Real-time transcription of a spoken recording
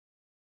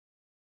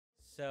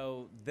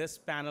So this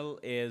panel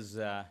is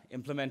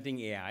implementing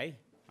AI.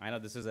 I know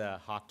this is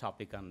a hot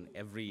topic on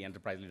every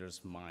enterprise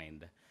leader's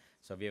mind.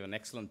 So we have an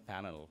excellent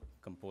panel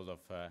composed of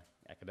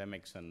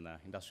academics and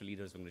industry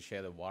leaders who are going to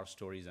share the war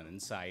stories and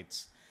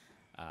insights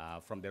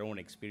from their own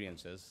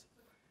experiences.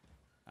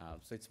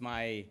 So it's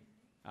my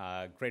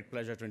great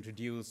pleasure to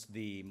introduce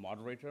the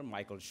moderator,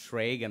 Michael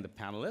Schrage, and the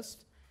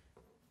panelists.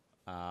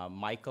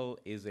 Michael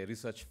is a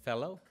research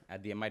fellow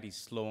at the MIT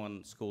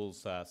Sloan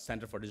School's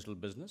Center for Digital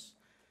Business.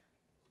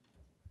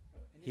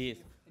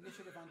 Initiative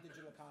on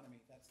Digital Economy.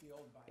 That's the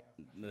old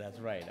bio. That's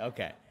right.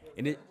 Okay.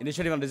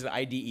 Initiative on Digital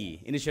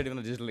IDE. Initiative on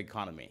the Digital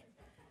Economy.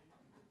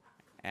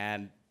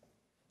 And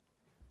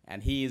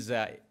he's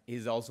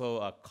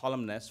also a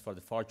columnist for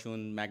the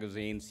Fortune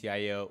magazine,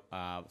 CIO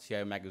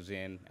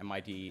magazine,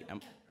 MIT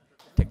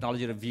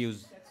Technology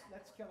Reviews.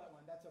 Let's kill that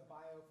one. That's a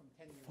bio from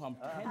 10 years ago. From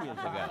 10 years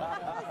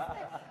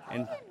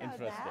ago.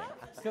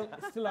 Interesting.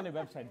 Still on your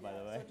website, by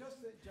the way. So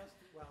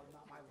well,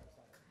 not my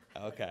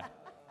website. Okay.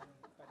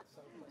 But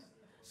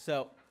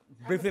So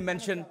briefly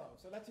mention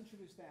so let's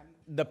introduce them.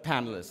 the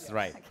panelists, yes.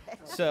 Right? Okay.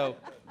 So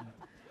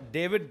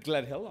David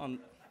Gledhill on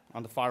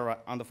the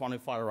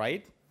far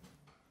right.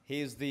 He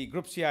is the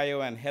group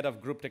CIO and head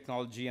of group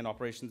technology and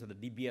operations at the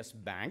DBS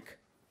Bank.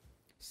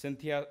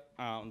 Cynthia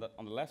on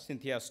the left,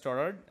 Cynthia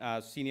Stoddard,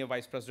 senior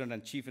vice president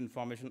and chief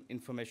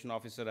information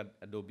officer at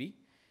Adobe,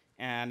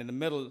 and in the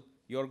middle,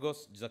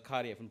 Giorgos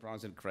Zacharia, if I'm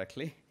pronouncing it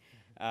correctly.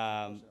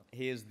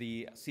 He is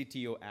the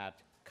CTO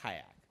at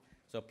KAYAK.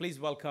 So please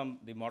welcome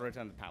the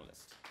moderator and the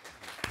panelists.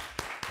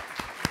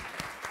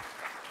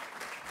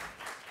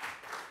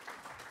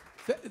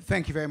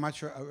 Thank you very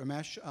much,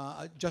 Ramesh.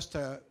 Just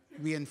to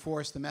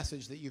reinforce the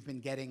message that you've been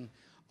getting,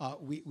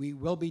 we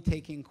will be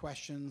taking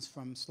questions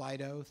from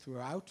Slido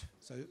throughout,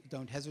 so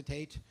don't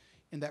hesitate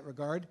in that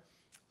regard.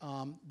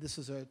 This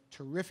is a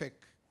terrific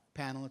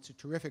panel. It's a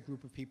terrific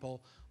group of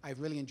people. I've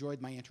really enjoyed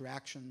my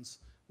interactions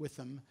with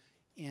them.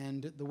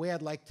 And the way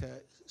I'd like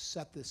to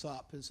set this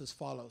up is as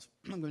follows.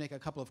 I'm going to make a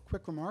couple of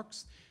quick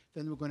remarks.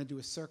 Then we're going to do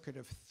a circuit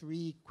of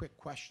 3 quick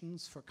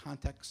questions for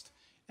context.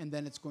 And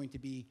then it's going to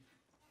be,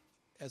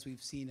 as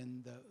we've seen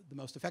in the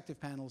most effective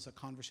panels, a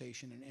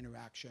conversation and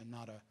interaction,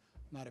 not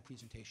a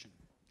presentation.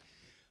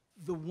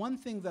 The one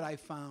thing that I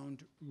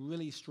found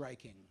really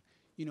striking,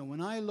 when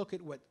I look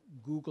at what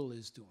Google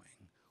is doing,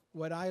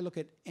 what I look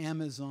at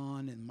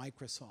Amazon and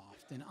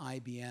Microsoft and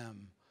IBM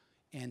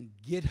and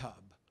GitHub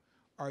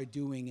are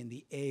doing in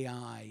the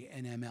AI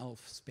and ML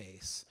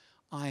space,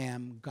 I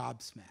am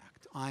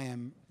gobsmacked. I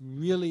am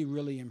really,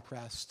 really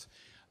impressed.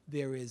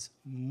 There is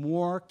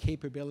more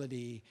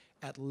capability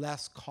at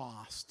less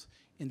cost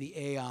in the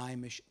AI,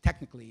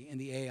 technically in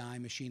the AI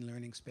machine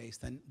learning space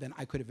than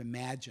I could have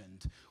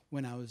imagined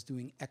when I was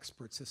doing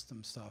expert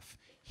system stuff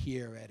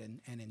here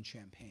and in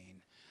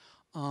Champaign.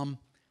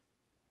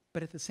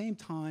 But at the same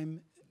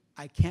time,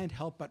 I can't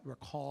help but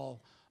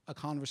recall a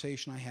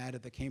conversation I had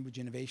at the Cambridge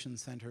Innovation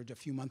Center a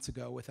few months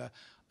ago with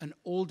an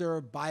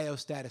older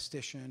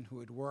biostatistician who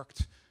had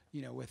worked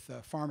with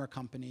pharma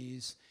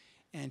companies,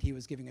 and he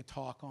was giving a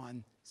talk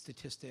on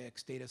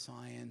statistics, data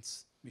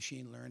science,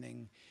 machine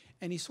learning,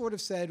 and he sort of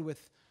said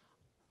with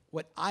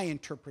what I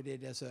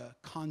interpreted as a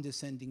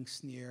condescending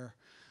sneer,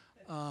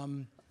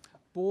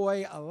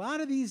 boy, a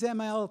lot of these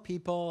ML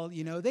people,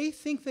 they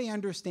think they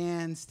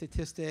understand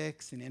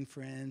statistics and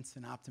inference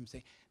and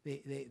optimization.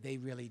 They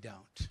really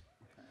don't.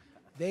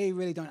 They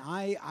really don't.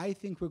 I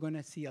think we're going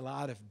to see a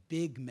lot of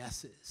big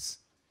messes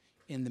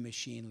in the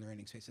machine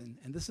learning space.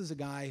 And this is a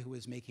guy who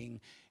is making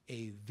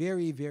a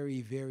very,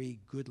 very, very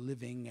good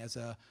living as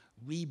a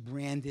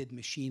rebranded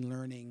machine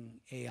learning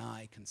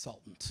AI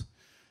consultant.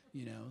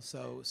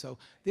 So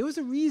there was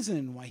a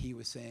reason why he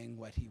was saying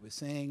what he was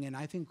saying, and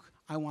I think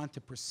I want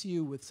to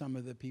pursue with some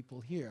of the people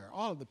here,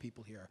 all of the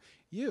people here,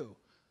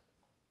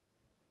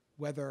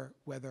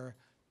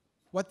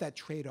 what that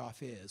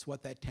trade-off is,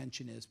 what that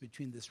tension is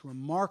between this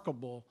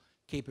remarkable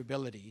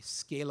capability,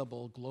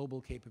 scalable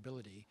global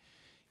capability,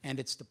 and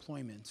its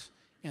deployment,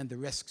 and the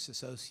risks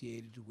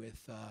associated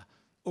with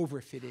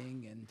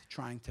overfitting and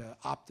trying to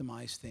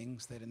optimize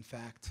things that in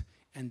fact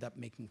end up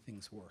making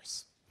things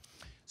worse.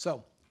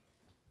 So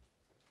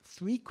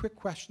 3 quick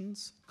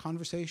questions,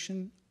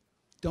 conversation.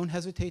 Don't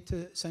hesitate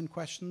to send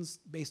questions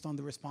based on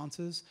the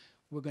responses.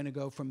 We're going to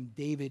go from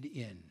David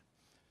in.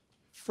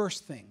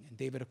 First thing, and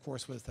David, of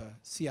course, was the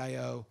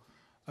CIO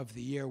of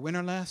the Year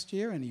winner last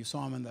year, and you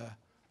saw him in the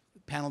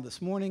panel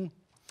this morning.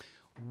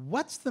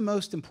 What's the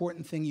most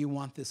important thing you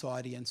want this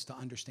audience to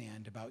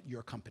understand about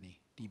your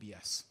company,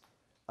 DBS?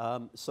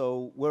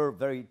 So we're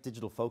very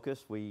digital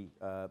focused. We're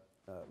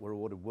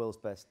awarded World's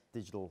Best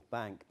Digital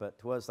Bank, but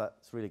to us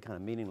that's really kind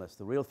of meaningless.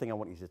 The real thing I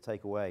want you to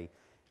take away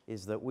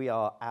is that we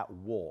are at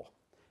war.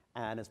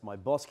 And as my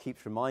boss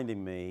keeps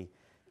reminding me,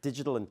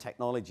 digital and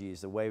technology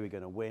is the way we're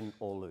going to win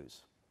or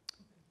lose.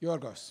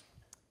 Giorgos.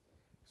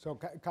 So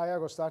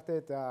KAYAK was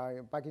started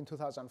back in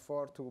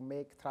 2004 to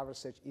make travel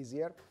search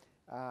easier.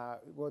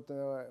 What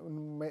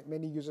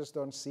many users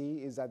don't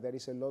see is that there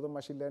is a lot of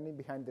machine learning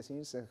behind the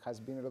scenes. There has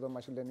been a lot of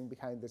machine learning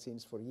behind the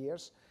scenes for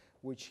years.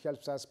 which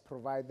helps us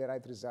provide the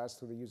right results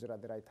to the user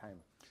at the right time.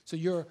 So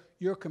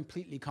you're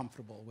completely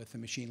comfortable with the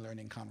machine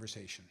learning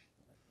conversation?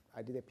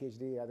 I did a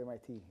PhD at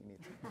MIT in it.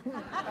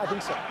 I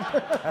think so.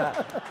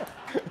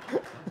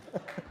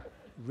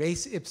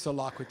 Res ipsa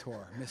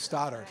loquitur, Ms.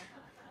 Stoddard.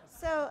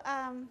 So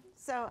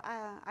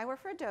I work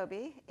for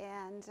Adobe,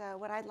 and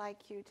what I'd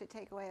like you to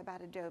take away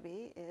about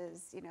Adobe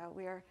is,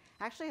 we are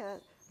actually a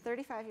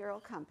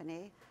 35-year-old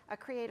company, a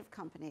creative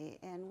company,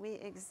 and we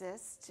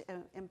exist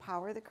to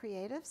empower the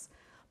creatives,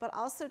 but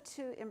also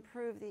to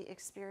improve the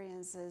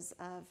experiences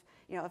of,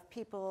 of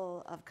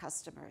people, of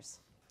customers.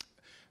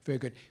 Very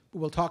good.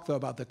 We'll talk, though,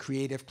 about the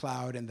Creative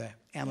Cloud and the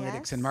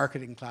Analytics and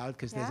Marketing Cloud,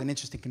 because there's an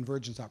interesting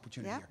convergence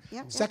opportunity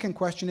here. Second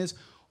question is,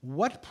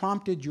 what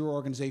prompted your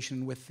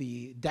organization with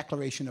the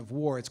declaration of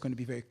war? It's going to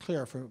be very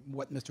clear for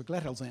what Mr.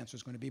 Gledhill's answer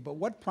is going to be, but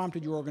what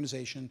prompted your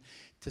organization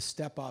to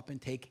step up and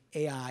take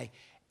AI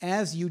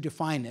as you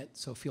define it,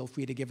 so feel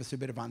free to give us a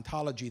bit of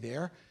ontology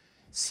there,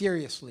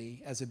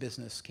 seriously as a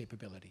business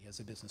capability, as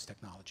a business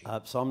technology?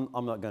 So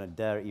I'm not going to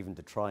dare even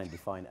to try and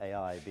define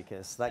AI,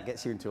 because that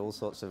gets you into all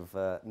sorts of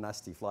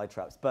nasty fly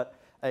traps. But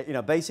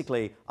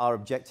basically, our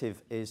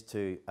objective is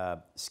to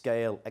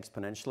scale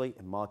exponentially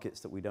in markets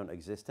that we don't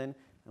exist in,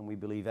 and we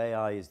believe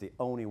AI is the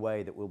only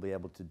way that we'll be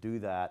able to do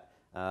that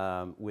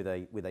with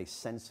a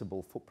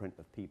sensible footprint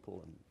of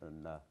people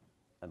and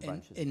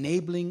branches.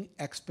 Enabling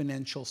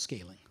exponential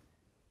scaling.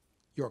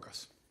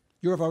 Giorgos,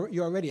 you're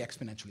already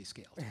exponentially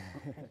scaled.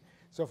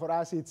 So for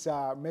us, it's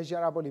a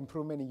measurable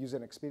improvement in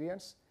user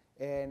experience.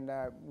 And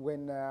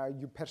when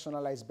you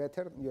personalize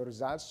better your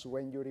results,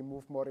 when you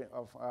remove more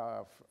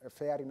of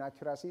fair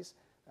inaccuracies,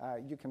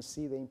 you can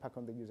see the impact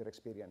on the user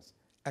experience.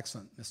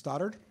 Excellent. Ms.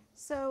 Stoddard?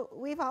 So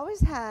we've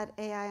always had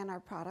AI in our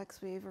products.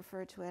 We've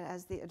referred to it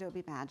as the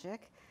Adobe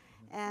Magic.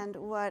 And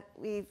what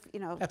we've,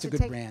 That's a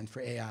good brand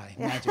for AI,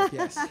 Magic,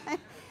 yes.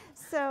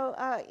 So,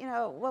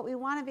 what we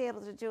want to be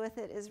able to do with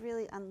it is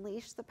really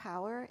unleash the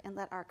power and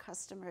let our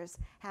customers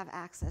have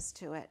access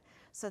to it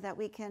so that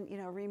we can,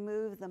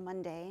 remove the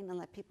mundane and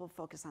let people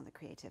focus on the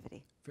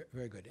creativity.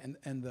 Very good.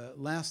 And the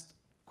last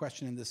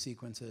question in this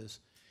sequence is,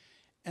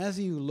 as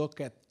you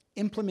look at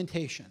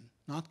implementation,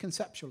 not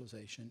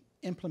conceptualization,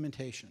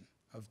 implementation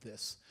of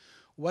this,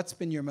 what's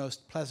been your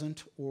most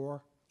pleasant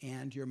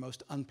and your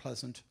most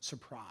unpleasant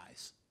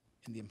surprise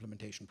in the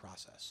implementation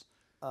process?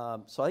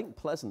 So I think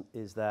pleasant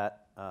is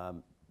that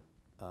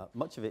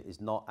much of it is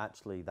not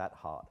actually that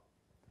hard.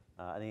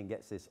 I think it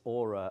gets this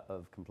aura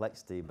of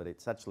complexity, but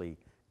it's actually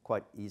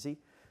quite easy.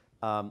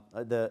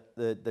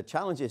 The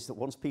challenge is that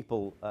once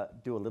people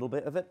do a little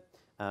bit of it,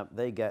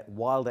 they get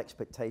wild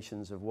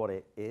expectations of what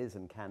it is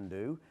and can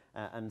do,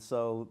 and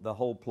so the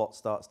whole plot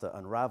starts to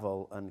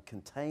unravel, and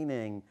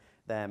containing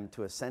them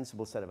to a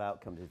sensible set of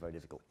outcomes is very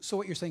difficult. So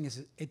what you're saying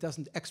is it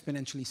doesn't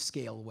exponentially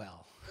scale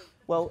well.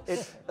 Well,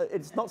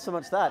 it's not so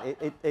much that.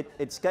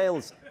 It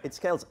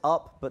scales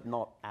up, but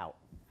not out.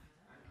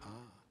 Ah,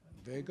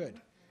 very good.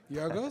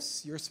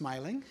 Giorgos, you're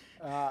smiling.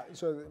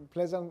 So the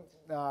pleasant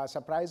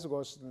surprise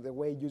was the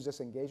way users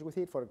engage with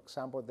it. For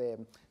example,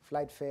 the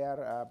flight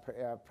fare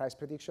price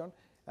prediction.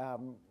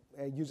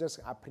 Users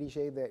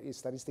appreciate that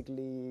it's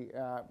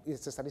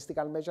it's a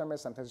statistical measurement,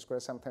 sometimes it's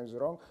correct, sometimes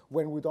wrong.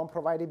 When we don't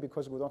provide it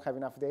because we don't have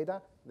enough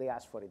data, they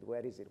ask for it.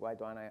 Where is it? Why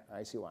don't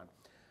I see one?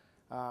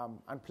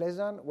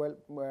 Unpleasant, well,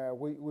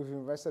 we've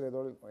invested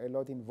a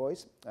lot in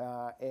voice,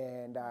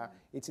 and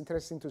it's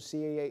interesting to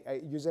see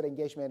a user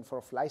engagement for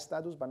flight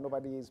status, but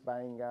nobody is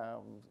buying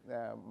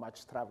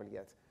much travel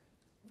yet.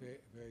 Very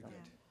good,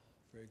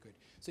 very good.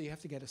 So you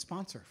have to get a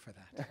sponsor for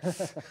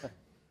that.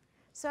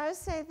 So I would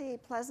say the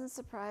pleasant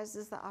surprise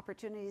is the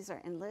opportunities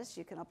are endless.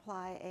 You can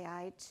apply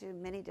AI to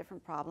many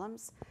different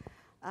problems.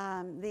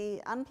 The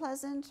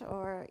unpleasant,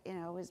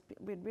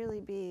 would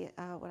really be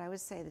what I would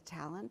say the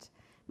talent,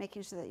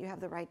 making sure that you have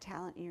the right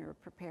talent and you're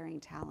preparing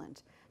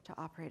talent to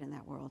operate in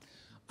that world.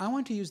 I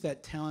want to use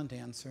that talent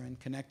answer and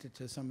connect it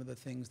to some of the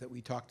things that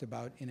we talked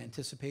about in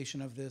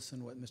anticipation of this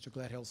and what Mr.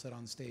 Gledhill said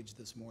on stage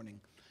this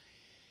morning.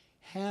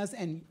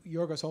 And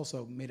Giorgos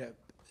also made a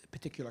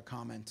particular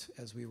comment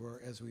as we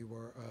were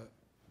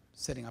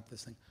setting up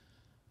this thing.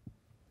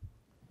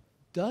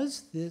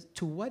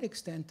 To what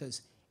extent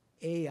does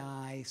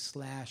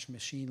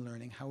AI/machine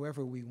learning,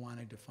 however we want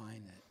to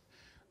define it,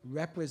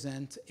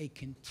 represent a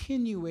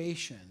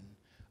continuation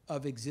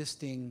of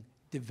existing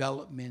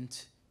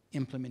development,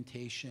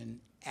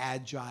 implementation,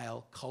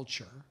 agile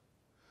culture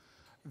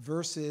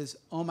versus,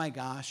 oh my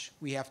gosh,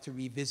 we have to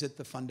revisit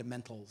the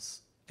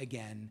fundamentals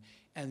again,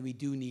 and we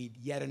do need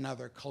yet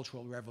another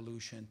cultural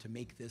revolution to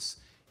make this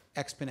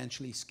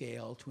exponentially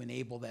scale to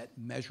enable that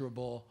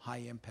measurable,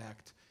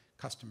 high-impact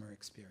customer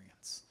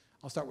experience?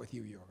 I'll start with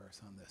you,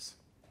 Giorgos, on this.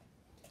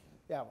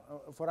 Yeah,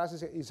 for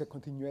us, it's a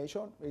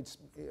continuation.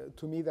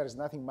 To me, there's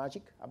nothing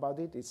magic about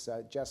it. It's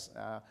just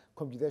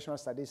computational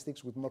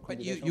statistics with more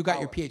computational But you got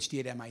your PhD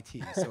at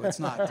MIT, so it's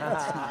not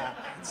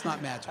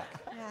magic.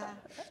 Yeah.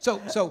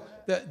 So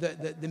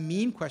the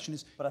mean question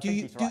is, but I think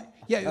he's right.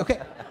 Yeah,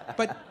 okay.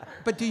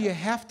 But do you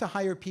have to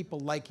hire people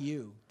like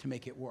you to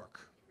make it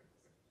work?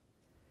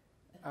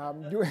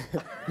 You,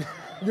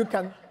 you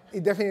can,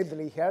 it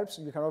definitely helps.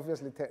 You can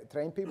obviously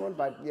train people,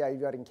 but yeah, if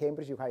you are in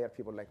Cambridge, you hire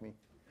people like me.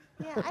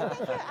 Yeah,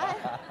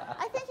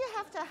 I think you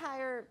have to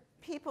hire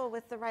people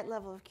with the right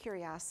level of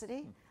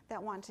curiosity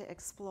that want to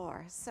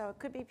explore. So it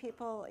could be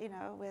people, you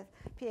know, with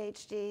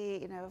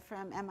PhD, you know,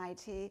 from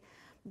MIT,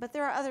 but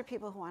there are other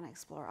people who want to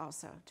explore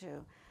also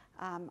too.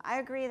 I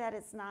agree that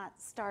it's not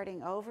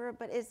starting over,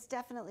 but it's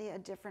definitely a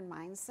different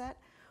mindset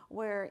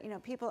where, you know,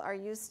 people are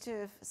used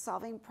to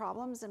solving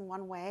problems in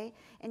one way,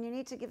 and you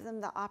need to give them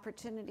the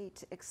opportunity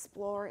to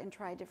explore and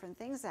try different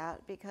things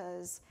out,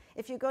 because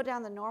if you go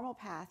down the normal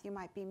path, you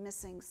might be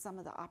missing some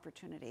of the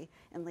opportunity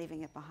and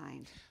leaving it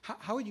behind.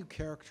 How would you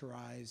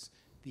characterize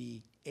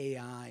the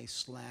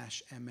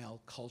AI/ML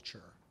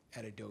culture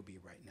at Adobe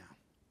right now?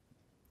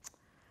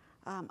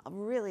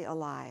 Really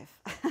alive,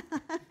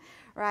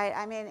 right?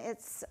 I mean,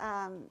 it's,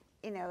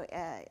 you know,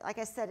 like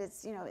I said,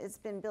 it's, you know, it's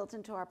been built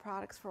into our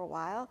products for a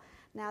while.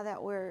 Now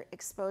that we're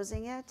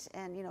exposing it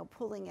and, you know,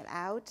 pulling it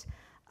out,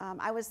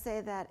 I would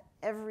say that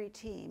every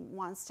team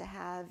wants to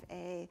have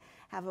a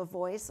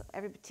voice.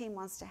 Every team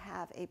wants to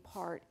have a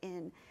part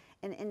in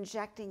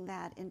injecting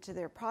that into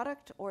their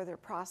product or their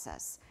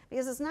process.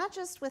 Because it's not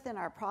just within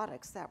our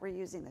products that we're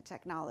using the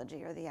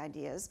technology or the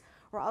ideas.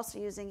 We're also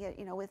using it,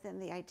 you know, within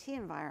the IT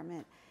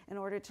environment in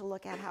order to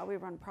look at how we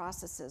run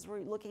processes. We're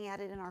looking at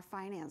it in our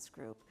finance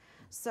group.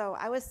 So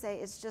I would say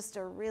it's just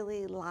a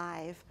really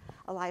live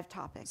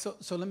topic.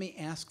 So let me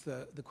ask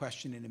the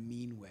question in a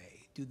mean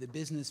way. Do the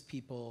business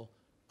people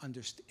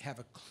have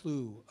a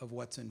clue of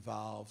what's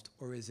involved,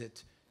 or is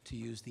it, to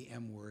use the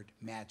M word,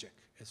 magic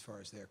as far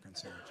as they're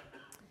concerned?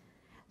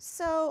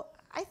 So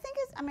I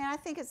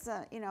think it's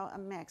a, you know, a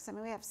mix. I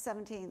mean, we have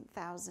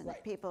 17,000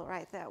 people,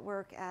 right, that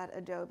work at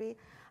Adobe.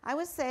 I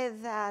would say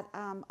that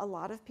a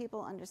lot of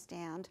people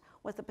understand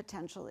what the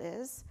potential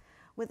is.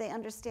 Would they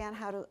understand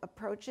how to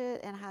approach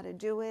it and how to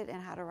do it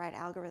and how to write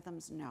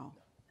algorithms? No.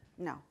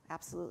 No,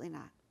 absolutely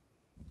not.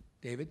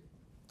 David?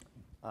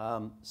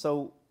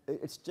 So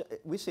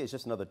we see it's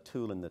just another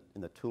tool in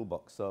the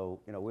toolbox. So,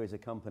 you know, we as a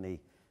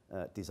company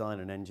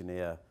design and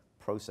engineer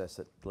process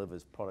that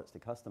delivers products to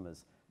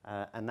customers.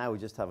 And now we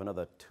just have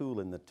another tool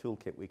in the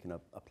toolkit we can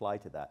apply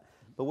to that.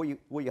 But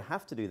what you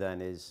have to do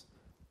then is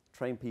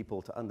train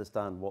people to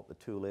understand what the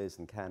tool is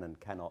and can and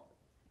cannot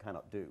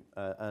do,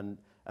 and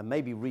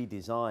maybe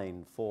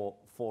redesign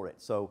for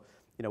it. So,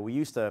 you know, we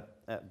used to,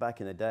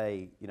 back in the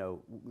day, you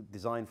know,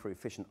 design for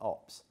efficient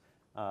ops.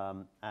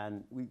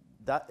 And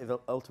that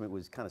ultimately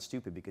was kind of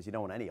stupid because you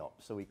don't want any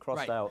ops. So we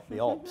crossed out the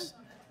ops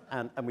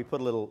and we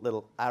put a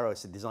little arrow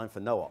to design for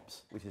no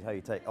ops, which is how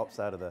you take ops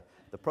out of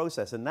the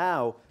process. And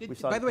now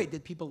by the way,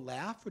 did people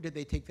laugh or did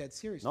they take that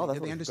seriously? No,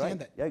 did they understand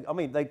that? Yeah, I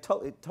mean, they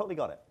totally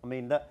got it. I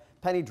mean, that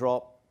penny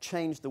drop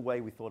changed the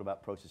way we thought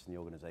about process in the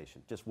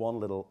organization. Just one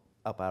little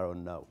up arrow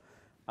and no.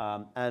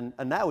 And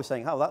now we're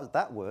saying, oh,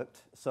 that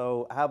worked.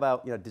 So how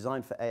about, you know,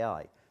 design for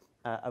AI?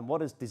 And what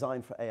does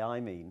design for AI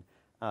mean?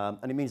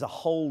 And it means a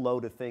whole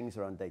load of things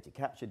around data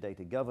capture,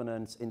 data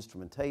governance,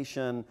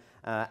 instrumentation,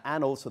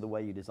 and also the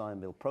way you design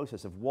and build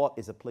process of what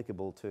is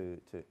applicable to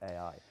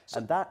AI.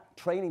 And that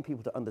training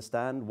people to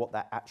understand what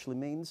that actually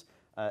means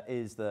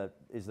is the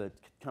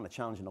kind of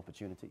challenge and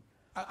opportunity.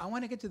 I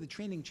want to get to the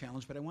training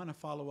challenge, but I want to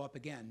follow up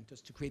again,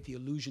 just to create the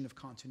illusion of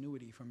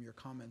continuity from your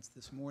comments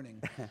this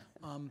morning.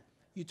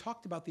 You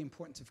talked about the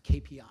importance of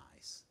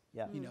KPIs.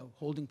 Yeah. You know,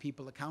 holding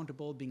people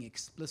accountable, being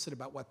explicit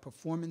about what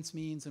performance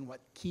means and what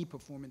key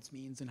performance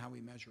means and how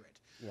we measure it.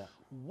 Yeah.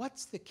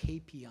 What's the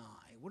KPI?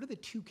 What are the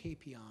 2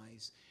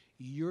 KPIs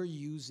you're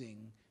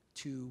using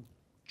to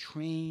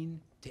train,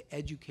 to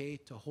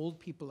educate, to hold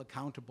people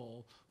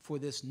accountable for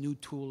this new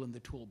tool in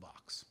the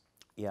toolbox?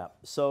 Yeah.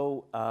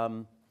 So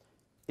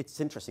it's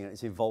interesting.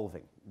 It's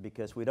evolving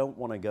because we don't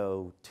want to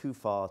go too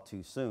far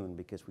too soon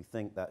because we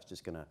think that's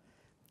just going to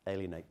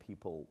alienate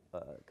people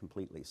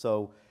completely.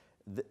 So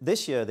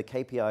this year, the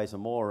KPIs are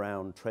more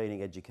around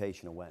training,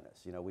 education,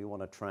 awareness. You know, we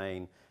want to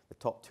train the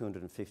top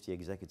 250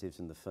 executives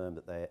in the firm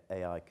that they're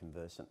AI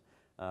conversant.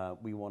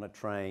 We want to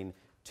train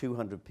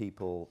 200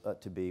 people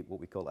to be what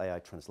we call AI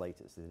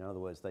translators. In other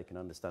words, they can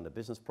understand a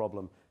business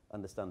problem,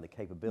 understand the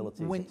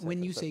capabilities.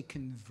 When you say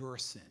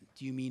conversant,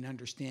 do you mean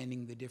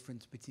understanding the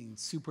difference between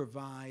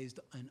supervised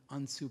and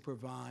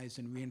unsupervised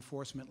and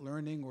reinforcement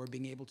learning, or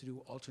being able to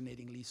do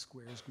alternating least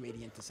squares,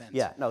 gradient descent?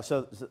 Yeah, no,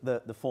 so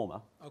the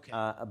former. Okay.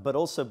 But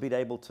also being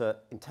able to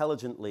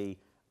intelligently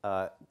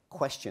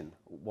question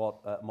what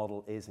a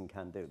model is and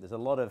can do. There's a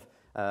lot of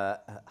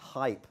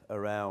hype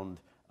around,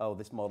 oh,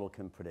 this model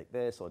can predict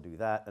this or do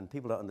that, and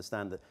people don't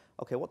understand that,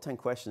 okay, what 10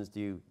 questions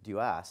do you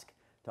ask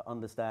to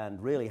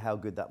understand really how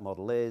good that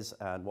model is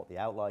and what the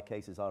outlier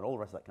cases are and all the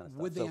rest of that kind of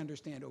stuff. Would they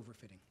understand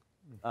overfitting?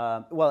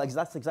 Well,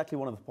 that's exactly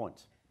one of the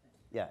points.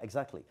 Yeah,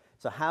 exactly.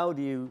 So how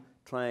do you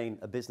train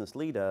a business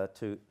leader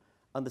to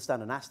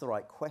understand and ask the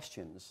right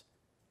questions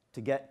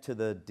to get to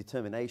the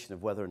determination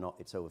of whether or not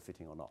it's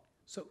overfitting or not?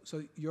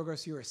 So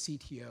Giorgos, you're a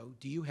CTO.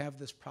 Do you have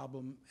this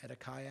problem at a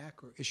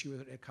KAYAK or issue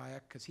with it at KAYAK?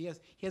 Because he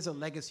has a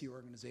legacy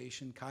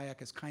organization.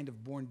 KAYAK is kind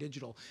of born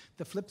digital.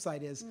 The flip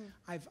side is,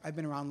 I've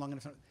been around long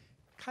enough.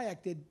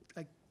 KAYAK did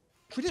like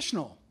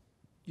traditional,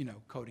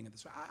 coding of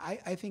this.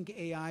 I think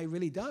AI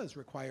really does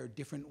require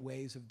different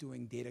ways of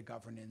doing data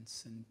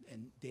governance and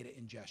data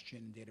ingestion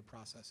and data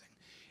processing.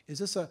 Is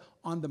this a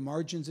on the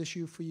margins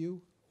issue for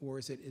you, or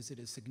is it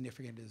as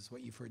significant as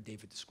what you've heard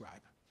David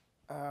describe?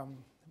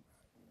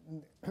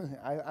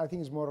 I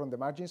think it's more on the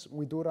margins.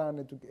 We do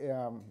run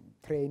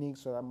training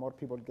so that more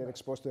people get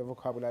exposed to the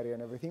vocabulary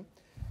and everything.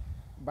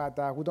 But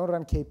we don't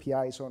run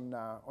KPIs on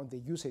the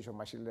usage of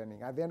machine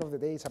learning. At the end of the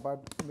day, it's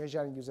about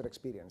measuring user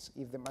experience.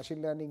 If the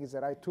machine learning is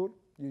the right tool,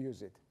 you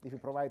use it. If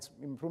it provides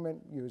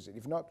improvement, you use it.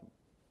 If not,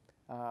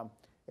 a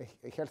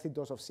healthy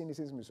dose of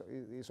cynicism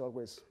is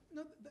always...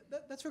 No,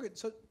 that's very good.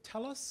 So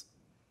tell us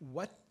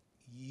what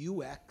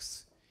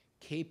UX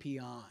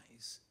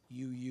KPIs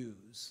you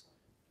use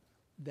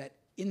that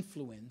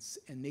influence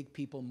and make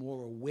people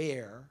more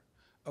aware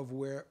of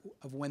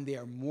when they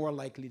are more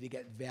likely to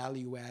get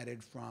value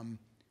added from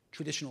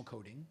traditional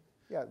coding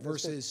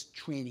versus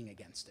training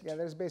against it. Yeah,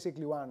 there's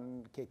basically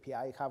one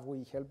KPI. Have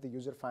we helped the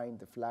user find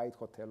the flight,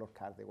 hotel, or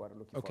car they were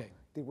looking for?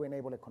 Did we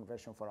enable a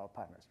conversion for our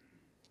partners?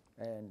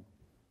 And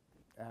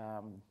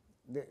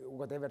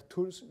whatever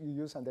tools you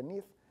use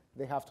underneath,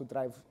 they have to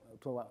drive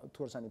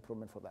towards an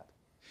improvement for that.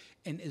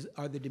 And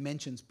are the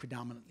dimensions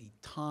predominantly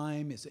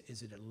time? Is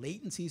it a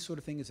latency sort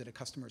of thing? Is it a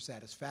customer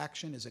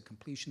satisfaction? Is it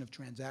completion of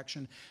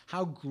transaction?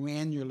 How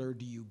granular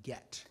do you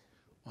get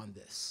on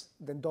this?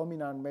 The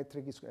dominant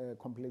metric is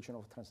completion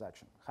of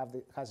transaction.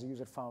 Has the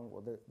user found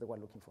what they were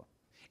looking for?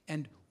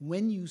 And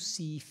when you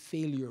see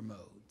failure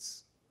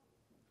modes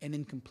and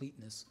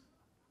incompleteness,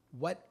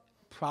 what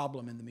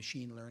problem in the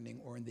machine learning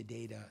or in the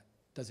data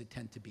does it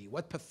tend to be?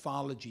 What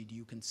pathology do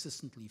you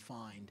consistently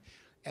find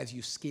as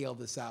you scale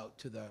this out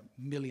to the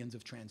millions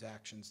of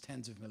transactions,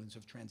 tens of millions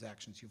of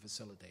transactions you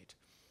facilitate?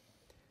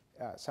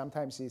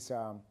 Sometimes it's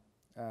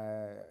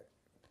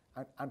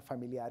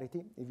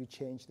unfamiliarity. If you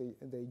change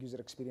the user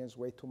experience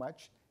way too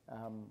much,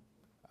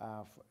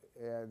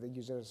 the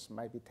users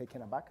might be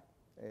taken aback,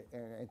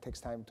 and it takes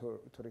time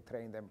to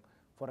retrain them.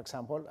 For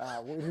example,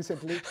 we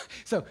recently...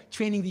 So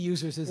training the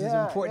users is as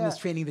important as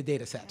training the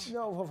data set.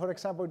 No, for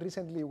example,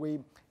 recently we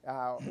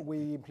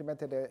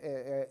implemented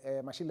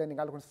a machine learning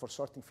algorithm for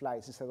sorting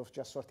flights instead of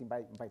just sorting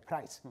by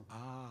price.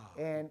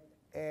 And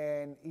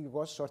it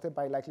was sorted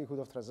by likelihood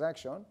of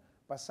transaction,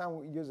 but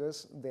some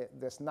users,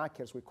 the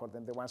snackers we call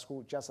them, the ones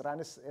who just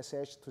run a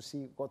search to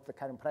see what the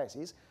current price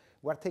is,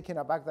 were taken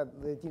aback that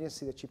they didn't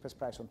see the cheapest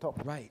price on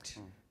top. Right.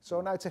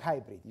 So now it's a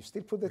hybrid. You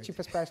still put the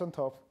cheapest price on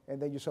top,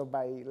 and then you sort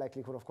by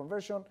likelihood of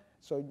conversion,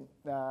 so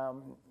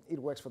it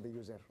works for the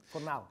user, for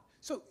now.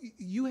 So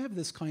you have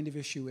this kind of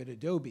issue at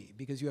Adobe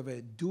because you have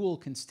a dual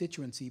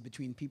constituency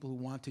between people who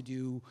want to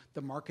do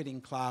the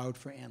marketing cloud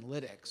for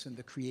analytics and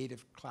the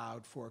creative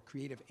cloud for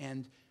creative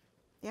and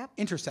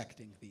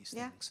intersecting these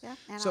things. Yeah,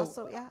 and so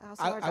also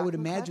I would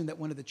imagine that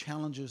one of the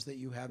challenges that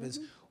you have is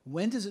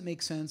when does it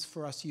make sense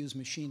for us to use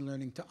machine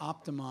learning to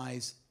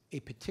optimize a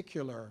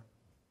particular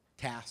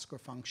task or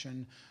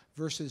function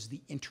versus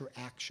the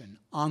interaction,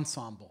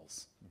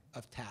 ensembles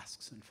of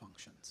tasks and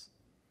functions?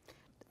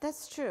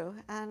 That's true,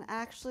 and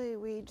actually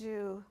we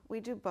do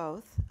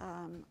both.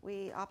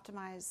 We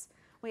optimize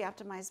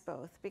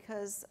both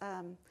because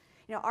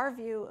our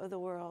view of the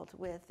world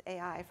with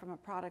AI from a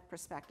product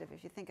perspective,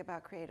 if you think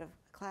about Creative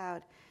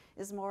Cloud,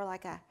 is more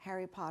like a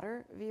Harry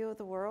Potter view of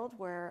the world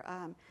where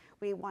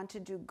we want to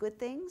do good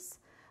things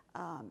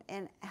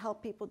and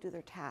help people do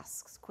their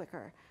tasks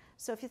quicker.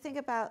 So if you think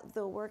about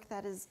the work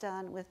that is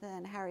done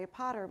within Harry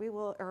Potter,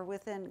 or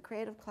within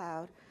Creative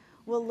Cloud,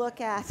 we'll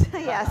look at,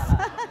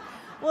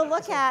 we'll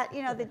look at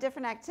the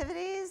different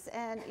activities,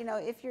 and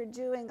if you're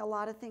doing a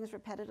lot of things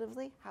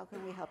repetitively, how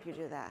can we help you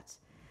do that?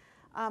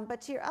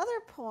 But to your other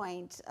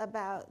point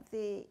about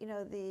the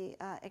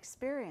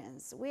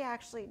experience, we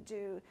actually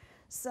do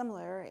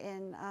similar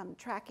in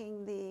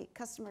tracking the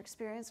customer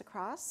experience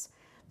across.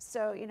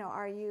 So,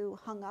 are you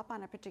hung up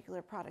on a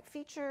particular product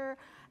feature?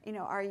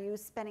 Are you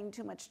spending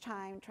too much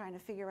time trying to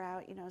figure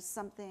out,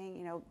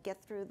 something,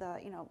 get through the,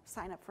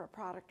 sign up for a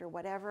product or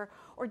whatever?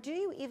 Or do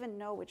you even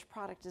know which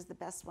product is the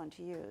best one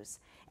to use?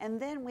 And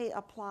then we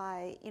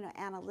apply,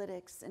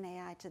 analytics and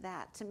AI to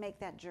that to make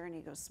that journey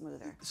go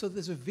smoother. So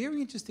there's a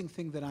very interesting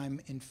thing that I'm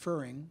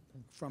inferring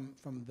from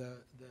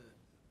the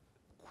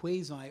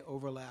quasi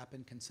overlap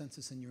and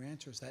consensus in your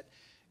answers that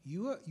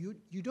you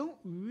don't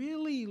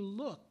really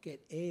look at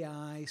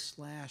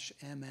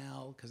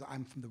AI/ML, because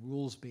I'm from the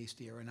rules-based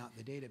era, not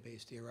the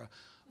data-based era,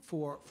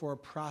 for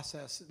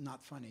process,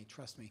 not funny,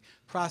 trust me,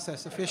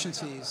 process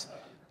efficiencies.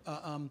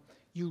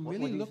 You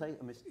really look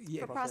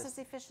for process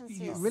efficiencies.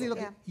 You really look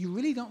at, you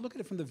really don't look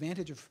at it from the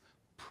vantage of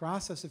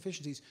process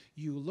efficiencies.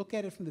 You look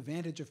at it from the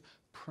vantage of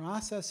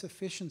process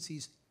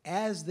efficiencies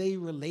as they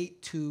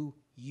relate to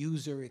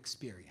user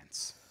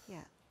experience.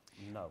 Yeah.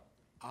 No.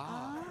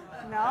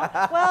 No?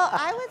 Well,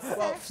 I would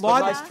say...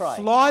 Flawed, nice try.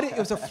 flawed, it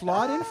was a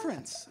flawed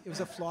inference. It was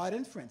a flawed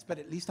inference, but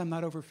at least I'm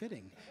not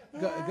overfitting.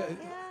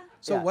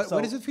 So Yeah,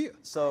 what is it for you?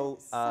 So,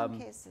 Some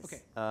cases.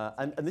 Okay.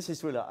 and this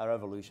is really our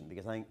evolution,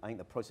 because I think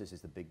the process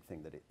is the big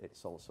thing that it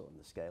solves for, and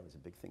the scale is a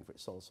big thing for it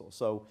solves for.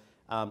 So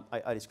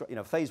I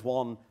describe, phase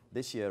one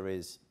this year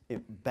is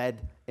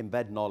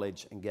embed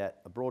knowledge and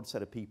get a broad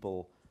set of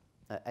people,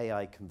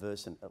 AI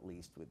conversant at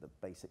least, with the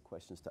basic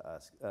questions to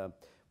ask.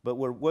 But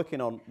we're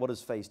working on what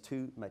does phase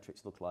two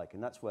metrics look like,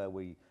 and that's where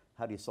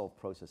how do you solve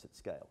process at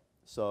scale?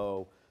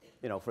 So,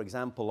 for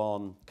example,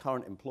 on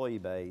current employee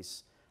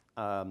base,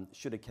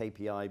 should a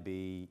KPI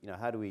be,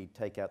 how do we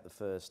take out the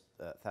first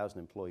 1,000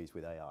 employees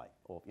with AI?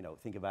 Or,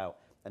 think about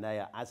an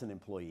AI as an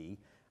employee.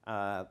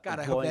 God,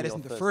 I hope that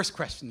isn't the first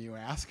question you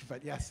ask,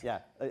 but yes. Yeah,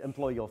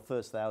 employ your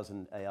first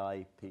 1,000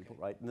 AI people,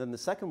 right? And then the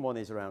second one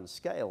is around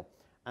scale.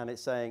 And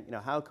it's saying,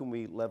 how can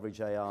we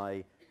leverage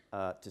AI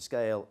to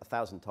scale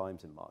 1,000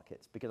 times in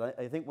markets? Because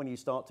I think when you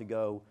start to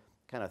go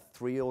kind of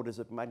 3 orders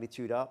of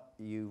magnitude up,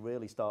 you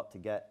really start to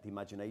get the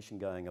imagination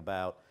going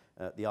about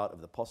the art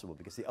of the possible,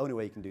 because the only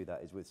way you can do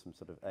that is with some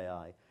sort of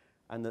AI.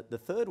 And the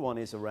third one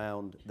is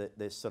around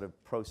this sort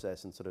of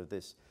process and sort of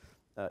this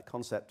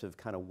concept of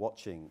kind of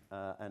watching.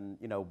 And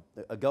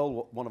a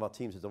goal one of our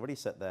teams has already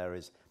set there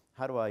is,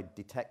 how do I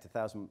detect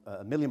 1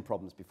 million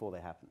problems before they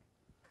happen?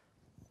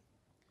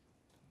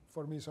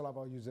 For me, it's all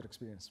about user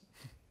experience.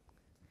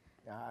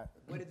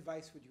 What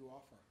advice would you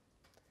offer?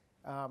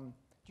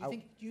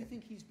 Do you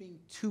think he's being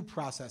too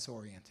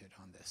process-oriented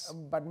on this?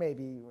 But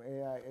maybe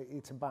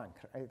it's a bank,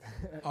 right?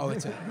 Oh,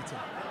 it's a...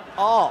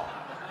 Oh,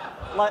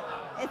 like...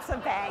 It's a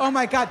bank. Oh,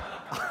 my God.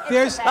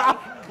 There's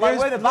like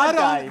we're the blood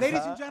bad on... guys.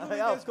 Ladies and gentlemen,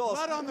 Yeah, there's of course.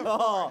 blood on the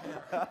floor.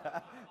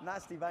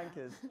 Nasty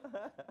bankers.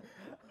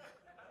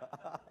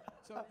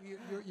 So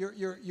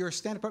your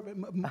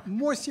stand-up,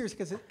 more serious,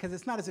 because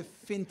it's not as if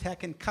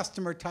fintech and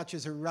customer touch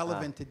is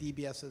irrelevant to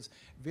DBS's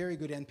very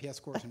good NPS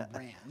scores and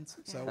brands.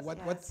 So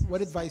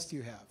what advice do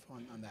you have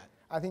on that?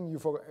 I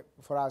think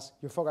for us,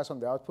 you focus on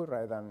the output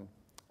rather than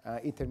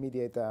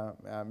intermediate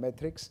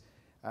metrics,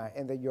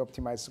 and then you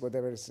optimize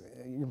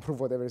you improve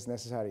whatever is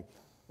necessary.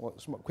 Well,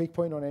 quick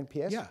point on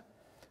NPS. Yeah.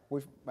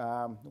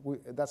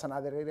 That's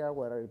another area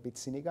where I'm a bit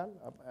cynical.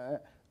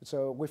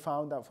 So we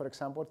found that, for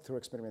example, through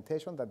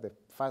experimentation, that the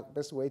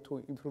best way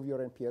to improve your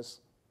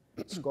NPS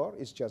score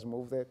is just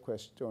move the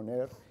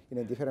questionnaire in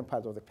a different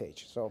part of the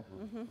page. So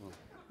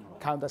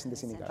count us in the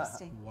cynical.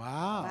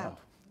 Wow.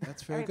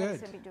 That's very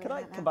good. Can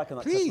I come back on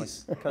that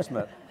Please.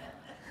 customer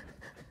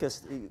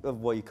because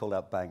of what you called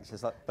out banks?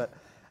 It's like, but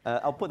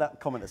I'll put that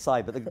comment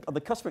aside. But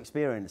the customer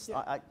experience,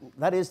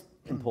 that is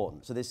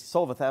important. So this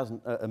solve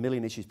 1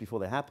 million issues before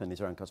they happen is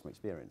around customer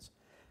experience,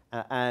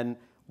 and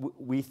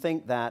we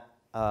think that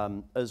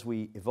as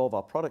we evolve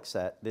our product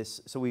set,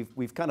 so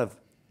we've kind of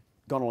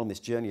gone along this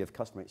journey of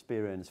customer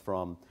experience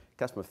from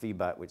customer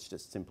feedback, which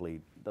just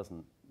simply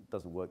doesn't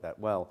work that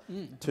well,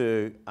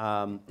 to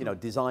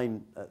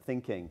design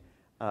thinking.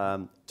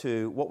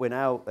 To what we're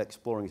now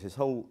exploring is this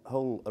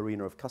whole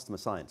arena of customer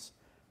science.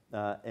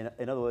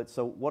 In other words,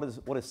 so what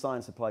is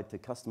science applied to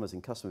customers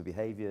and customer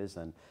behaviors,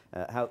 and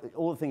how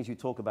all the things you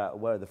talk about,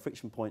 where are the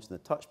friction points and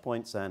the touch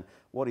points, and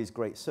what is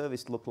great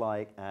service look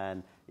like,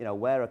 and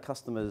where are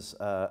customers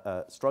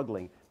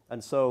struggling.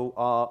 And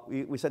so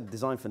we said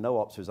design for no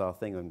ops was our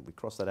thing, and we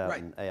crossed that out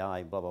in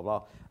AI, blah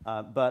blah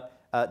blah. But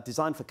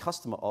design for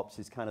customer ops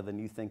is kind of the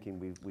new thinking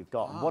we've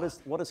got. What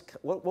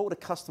would a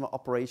customer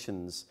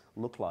operations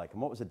look like,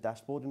 and what was the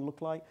dashboarding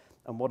look like,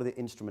 and what are the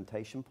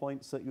instrumentation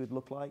points that you would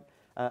look like?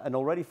 And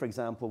already, for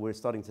example, we're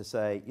starting to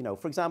say,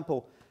 for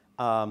example,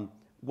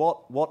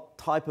 what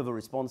type of a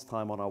response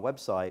time on our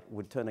website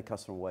would turn a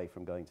customer away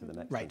from going to the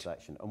next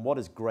transaction? And what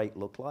does great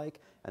look like?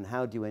 And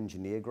how do you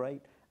engineer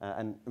great?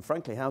 And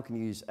frankly, how can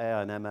you use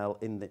AI and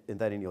ML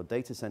in your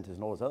data centers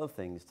and all those other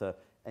things to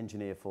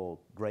engineer for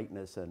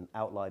greatness and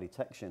outlier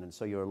detection? And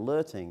so you're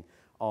alerting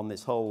on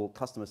this whole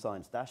customer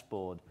science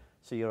dashboard,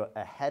 so you're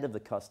ahead of the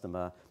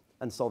customer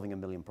and solving 1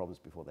 million problems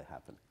before they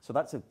happen. So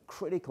that's a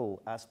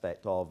critical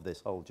aspect of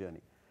this whole journey.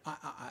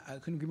 I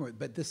couldn't agree more,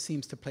 but this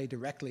seems to play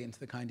directly into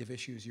the kind of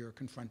issues you're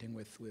confronting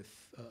with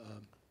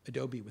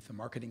Adobe, with the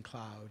marketing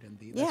cloud, and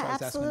the that's why I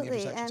was asking the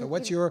intersection. So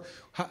what's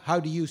how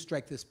do you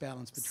strike this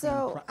balance between?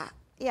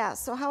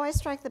 So how I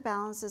strike the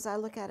balance is I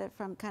look at it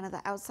from kind of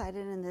the outside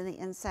in and then the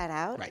inside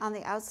out. Right. On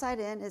the outside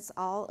in, it's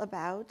all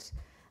about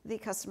the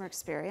customer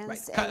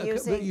experience. Right. And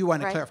using, you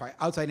want to clarify,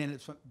 outside in,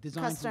 it's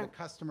designed from the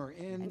customer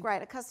in.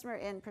 Right, a customer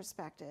in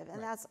perspective.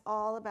 And that's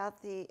all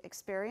about the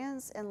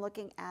experience and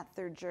looking at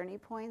their journey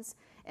points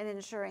and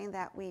ensuring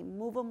that we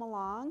move them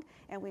along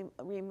and we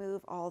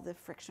remove all the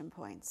friction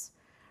points.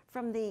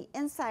 From the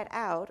inside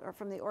out, or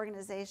from the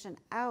organization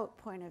out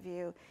point of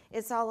view,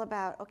 it's all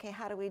about, okay,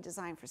 how do we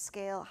design for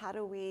scale? How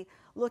do we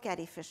look at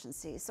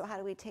efficiency? So how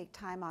do we take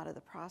time out of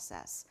the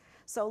process?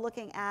 So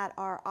looking at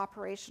our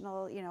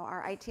operational,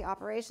 our IT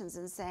operations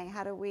and saying,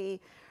 how do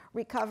we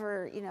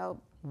recover,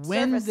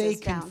 when they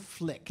down?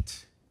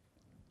 conflict,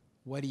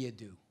 what do you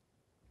do?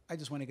 I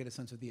just want to get a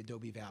sense of the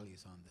Adobe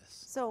values on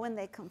this. So when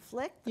they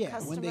conflict, the Yeah, when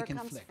customer they comes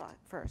conflict.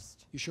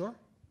 first. You sure?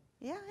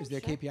 Yeah, Is there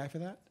a sure. KPI for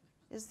that?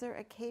 Is there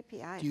a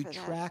KPI Do you for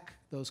that? track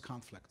those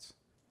conflicts?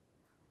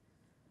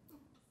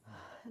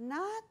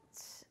 Not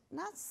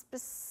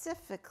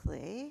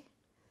specifically.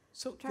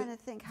 So Trying to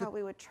think how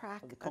we would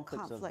track The a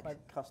conflicts conflict.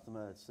 of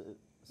customer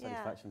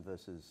satisfaction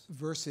versus...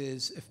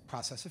 versus if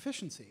process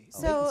efficiency.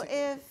 So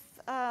latency.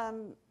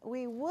 if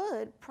we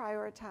would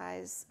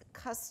prioritize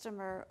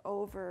customer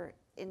over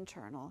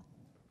internal,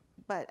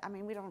 but I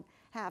mean, we don't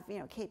have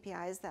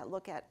KPIs that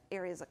look at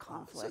areas of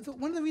conflict. So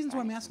one of the reasons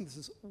why I'm asking this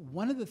is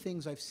one of the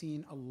things I've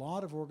seen a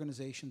lot of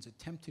organizations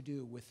attempt to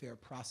do with their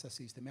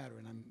processes that matter,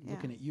 and I'm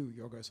looking at you,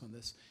 Giorgos, on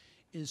this,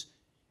 is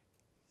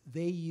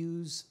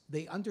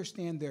they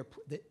understand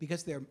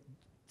because they're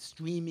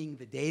streaming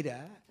the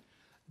data,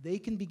 they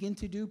can begin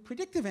to do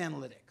predictive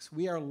analytics.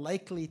 We are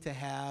likely to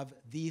have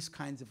these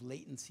kinds of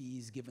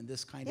latencies given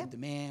this kind of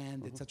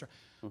demand, et cetera.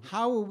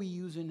 How are we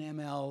using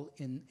ML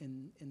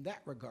in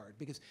that regard?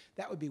 Because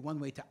that would be one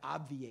way to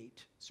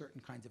obviate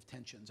certain kinds of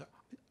tensions.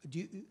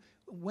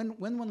 When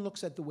one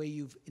looks at the way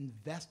you've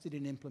invested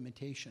in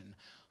implementation,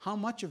 how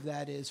much of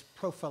that is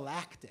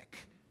prophylactic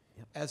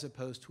as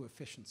opposed to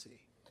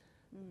efficiency?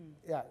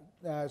 Yeah,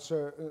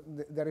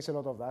 there is a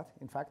lot of that,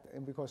 in fact,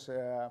 and because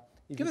if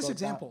Give you us go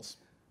examples.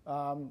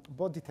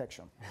 bot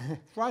detection.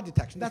 Fraud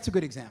detection, that's a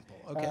good example,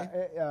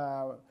 okay?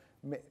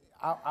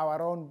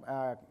 Our own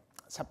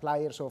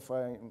suppliers of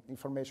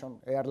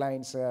information,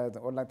 airlines, the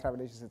online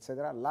travel agents,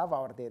 etc., love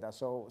our data.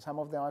 So some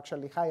of them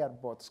actually hire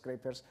bot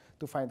scrapers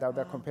to find out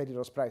their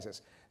competitors'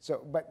 prices.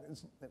 So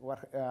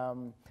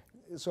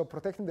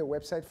protecting the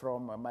website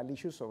from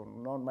malicious or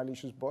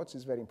non-malicious bots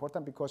is very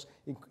important because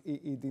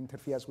it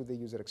interferes with the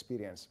user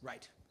experience.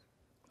 Right.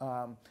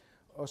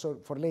 Also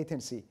for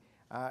latency,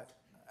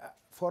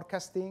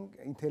 forecasting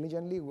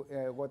intelligently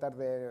what are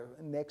the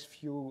next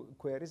few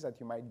queries that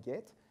you might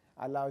get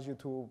allows you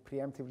to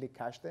preemptively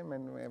cache them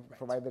and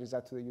provide the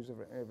result to the user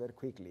very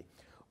quickly.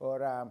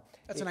 Or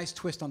that's a nice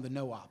twist on the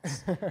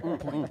no-ops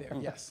point there,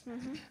 yes.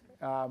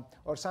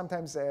 Or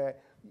sometimes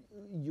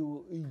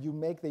you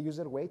make the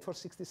user wait for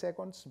 60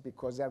 seconds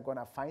because they're going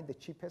to find the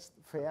cheapest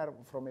fare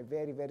from a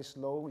very, very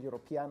slow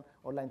European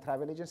online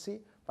travel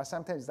agency. But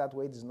sometimes that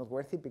wait is not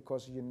worth it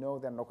because you know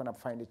they're not going to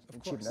find it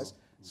in cheapness.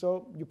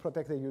 So you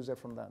protect the user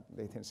from that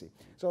latency.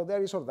 So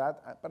there is all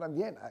that. But in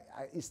the end,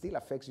 it still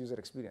affects user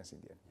experience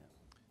in the end.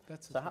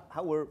 That's So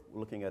how we're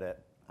looking at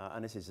it,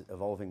 and this is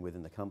evolving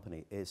within the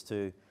company, is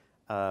to,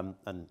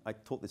 and I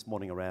talked this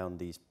morning around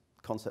these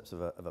concepts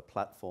of a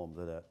platform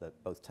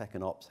that both tech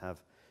and ops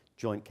have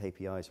joint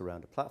KPIs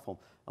around a platform.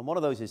 And one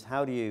of those is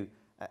how do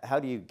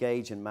you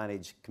gauge and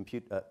manage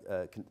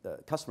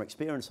customer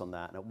experience on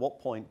that? And at what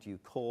point do you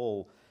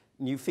call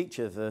new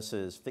feature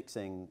versus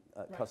fixing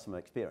customer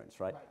experience,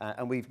 right?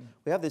 And we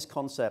have this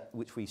concept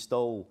which we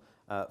stole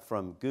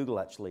from Google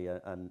actually,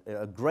 and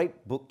a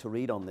great book to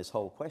read on this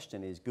whole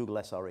question is Google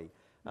SRE,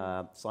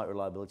 Site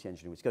Reliability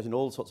Engineering, which goes into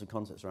all sorts of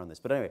concepts around this.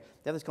 But anyway,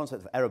 they have this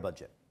concept of error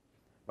budget,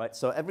 right?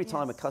 So every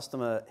time a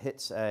customer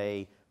hits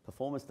a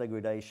performance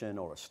degradation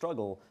or a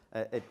struggle,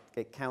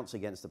 it counts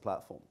against the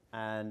platform.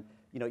 And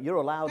you're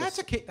allowed. That's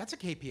a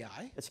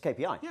KPI. It's a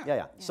KPI. Yeah.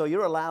 Yeah. So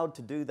you're allowed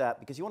to do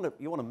that because you want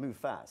to move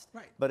fast.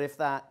 Right. But if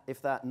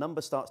that number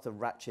starts to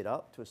ratchet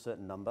up to a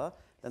certain number,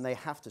 then they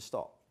have to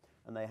stop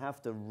and they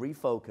have to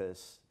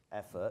refocus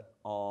effort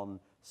on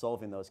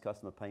solving those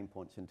customer pain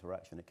points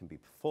interaction. It can be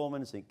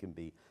performance, it can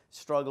be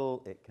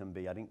struggle, it can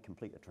be I didn't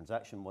complete a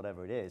transaction,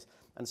 whatever it is,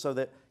 and so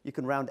that you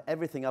can round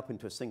everything up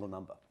into a single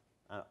number.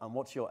 And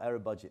what's your error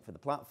budget for the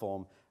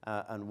platform,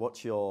 and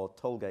what's your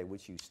toll gate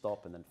which you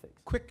stop and then fix?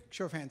 Quick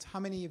show of hands, how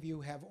many of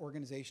you have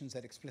organizations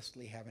that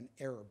explicitly have an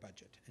error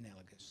budget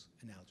analogous?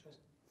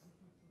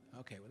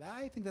 Okay, well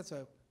I think that's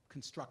a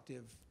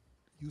constructive,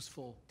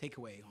 useful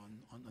takeaway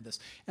on this.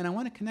 And I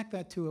want to connect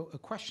that to a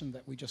question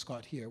that we just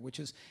got here, which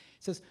is, it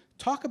says,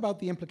 talk about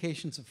the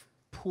implications of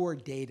poor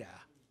data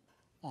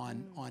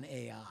on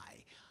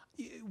AI.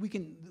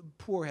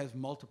 Poor has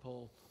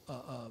multiple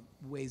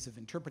ways of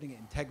interpreting it: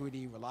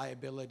 integrity,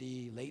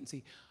 reliability,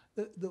 latency.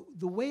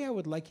 The way I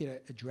would like you to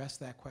address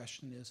that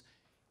question is,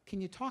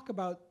 can you talk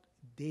about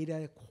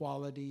data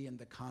quality in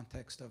the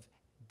context of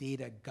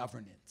data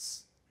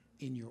governance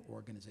in your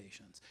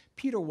organizations?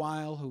 Peter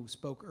Weil, who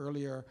spoke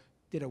earlier,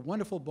 did a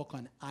wonderful book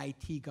on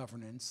IT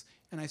governance,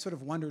 and I sort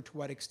of wonder to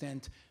what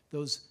extent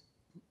those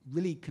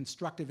really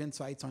constructive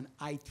insights on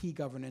IT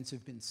governance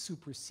have been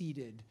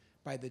superseded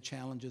by the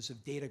challenges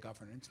of data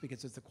governance,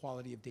 because it's the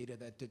quality of data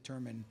that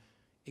determine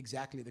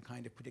exactly the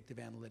kind of predictive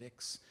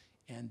analytics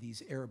and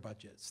these error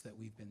budgets that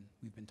we've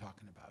been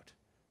talking about.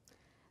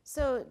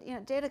 So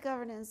data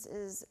governance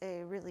is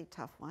a really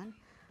tough one.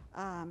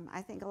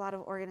 I think a lot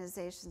of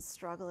organizations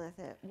struggle with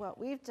it. What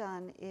we've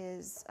done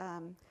is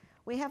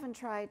we haven't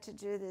tried to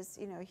do this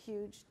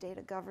huge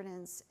data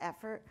governance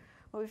effort.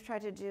 What we've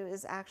tried to do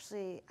is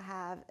actually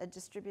have a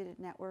distributed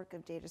network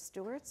of data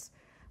stewards.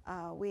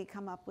 We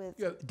come up with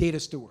Data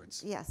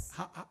stewards. Yes.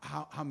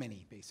 How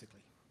many,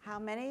 basically? How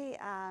many?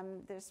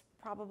 There's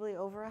probably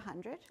over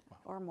 100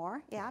 or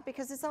more, yeah,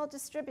 because it's all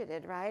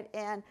distributed, right?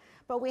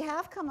 But we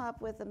have come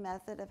up with a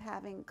method of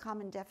having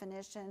common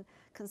definition,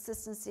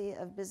 consistency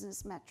of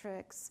business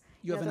metrics.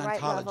 You have know, an the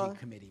right ontology level.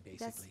 committee,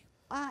 basically.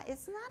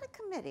 It's not a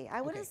committee.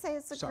 I wouldn't Okay. say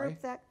it's a Sorry.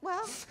 group that,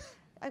 well,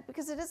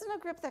 because it isn't a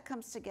group that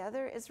comes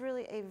together. It's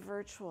really a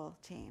virtual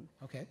team.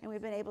 Okay. And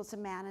we've been able to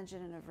manage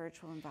it in a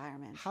virtual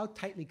environment. How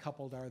tightly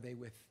coupled are they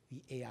with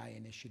the AI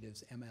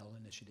initiatives, ML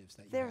initiatives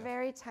that you They're have?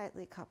 very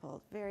tightly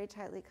coupled,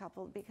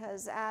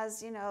 because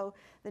as you know,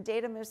 the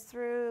data moves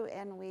through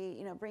and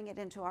we bring it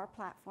into our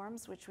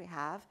platforms, which we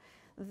have,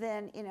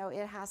 then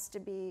it has to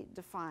be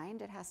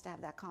defined. It has to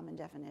have that common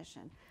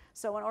definition.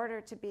 So in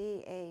order to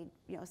be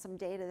some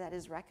data that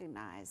is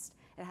recognized,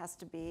 it has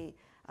to be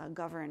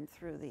governed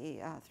through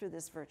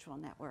this virtual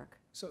network.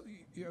 So,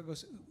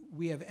 Giorgos,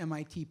 we have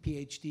MIT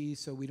PhDs,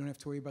 so we don't have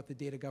to worry about the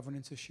data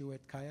governance issue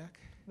at KAYAK?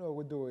 No,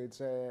 we do. It's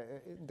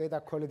data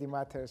quality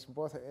matters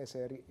both as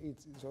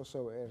it's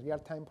also a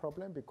real-time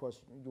problem because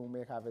you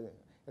may have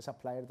a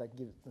supplier that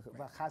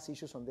has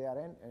issues on their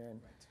end,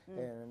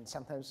 and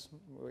sometimes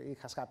it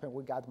has happened.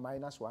 We got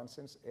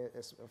 -1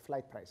 as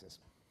flight prices,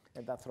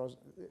 and that throws.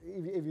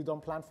 If you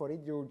don't plan for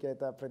it, you get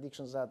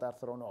predictions that are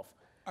thrown off.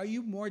 Are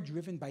you more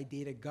driven by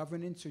data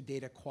governance or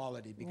data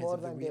quality? Because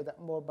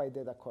More by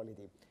data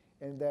quality.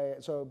 And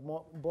so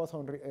both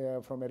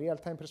from a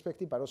real-time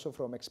perspective, but also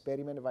from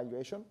experiment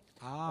evaluation.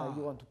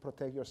 You want to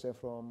protect yourself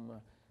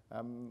from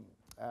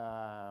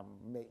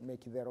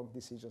making the wrong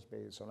decisions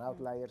based on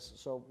outliers.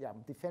 So yeah,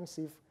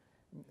 defensive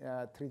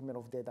treatment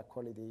of data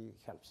quality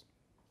helps.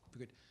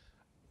 Good.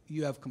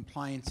 You have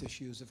compliance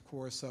issues, of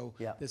course, so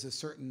there's a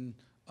certain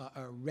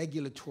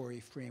regulatory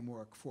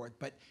framework for it,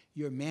 but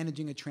you're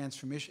managing a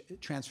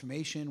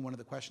transformation. One of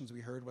the questions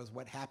we heard was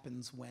what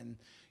happens when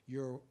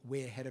you're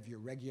way ahead of your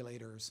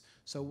regulators.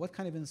 So what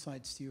kind of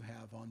insights do you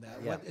have on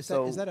that? Yeah.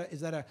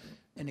 Is that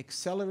an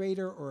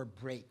accelerator or a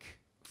brake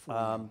for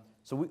you?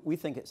 So we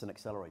think it's an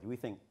accelerator. We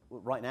think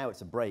right now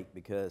it's a brake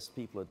because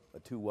people are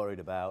too worried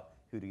about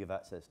who to give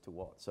access to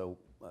what. So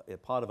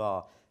part of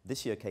our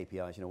this year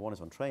KPIs, one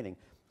is on training,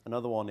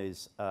 another one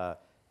is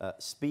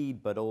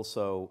speed, but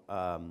also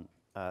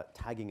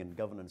tagging and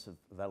governance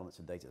of elements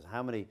of data. So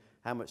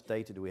how much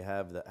data do we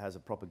have that has a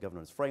proper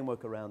governance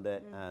framework around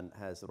it and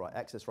has the right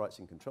access rights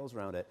and controls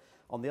around it?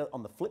 On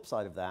the flip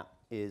side of that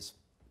is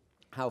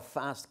how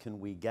fast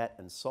can we get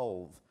and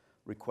solve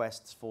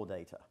requests for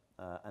data?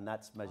 And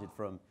that's measured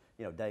from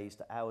days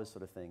to hours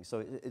sort of thing.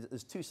 So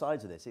there's two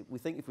sides of this. We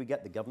think if we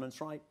get the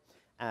governance right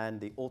and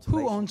the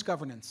automation. Who owns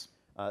governance?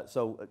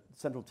 So a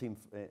central team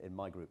in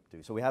my group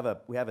do. So we have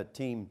a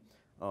team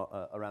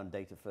around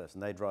data first,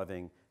 and they're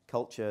driving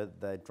culture,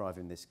 they're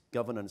driving this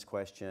governance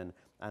question,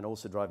 and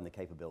also driving the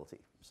capability.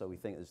 So we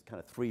think there's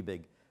kind of three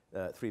big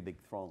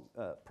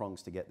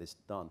prongs to get this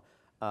done.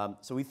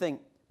 So we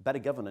think better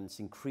governance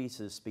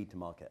increases speed to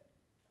market,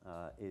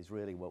 is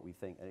really what we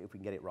think, if we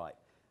can get it right.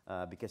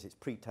 Because it's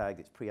pre-tagged,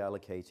 it's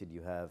pre-allocated,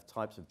 you have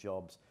types of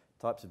jobs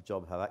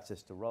have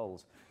access to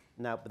roles.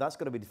 Now, but that's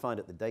got to be defined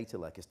at the data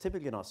layer, because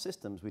typically in our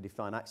systems, we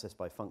define access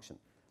by function.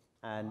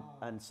 And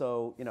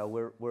so,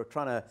 we're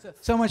trying to...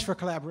 So much for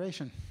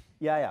collaboration.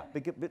 Yeah,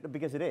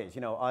 because it is.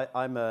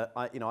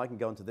 I can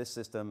go into this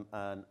system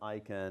and I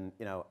can,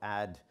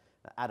 add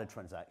a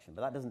transaction,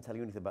 but that doesn't tell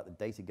you anything about the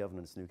data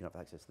governance and who can have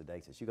access to the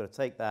data. So you've got to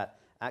take that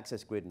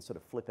access grid and sort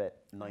of flip it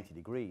 90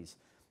 degrees.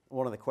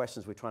 One of the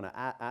questions we're trying to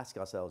ask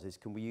ourselves is,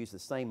 can we use the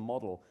same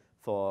model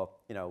for,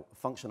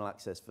 functional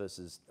access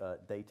versus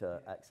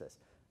data access?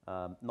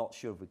 Not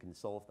sure if we can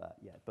solve that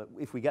yet, but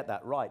if we get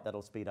that right,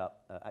 that'll speed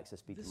up access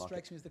speed to This market.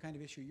 strikes me as the kind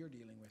of issue you're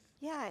dealing with.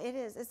 Yeah, it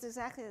is. It's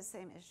exactly the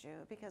same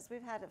issue because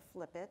we've had to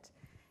flip it,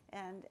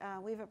 and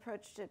we've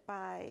approached it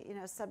by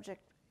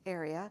subject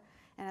area,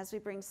 and as we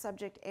bring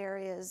subject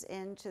areas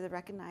into the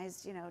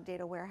recognized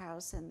data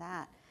warehouse and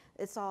that,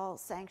 it's all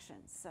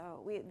sanctions.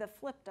 So the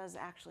flip does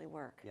actually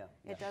work. Yeah,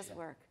 it does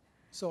work.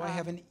 So I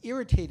have an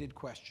irritated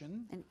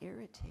question. An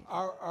irritated.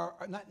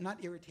 Not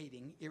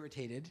irritating,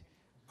 irritated.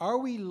 Are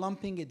we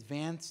lumping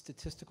advanced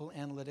statistical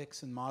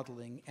analytics and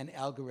modeling and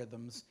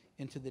algorithms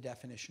into the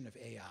definition of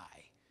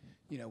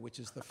AI, which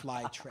is the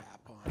fly trap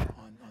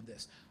on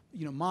this?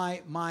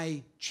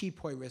 My cheap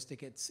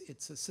heuristic,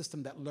 it's a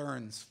system that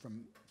learns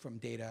from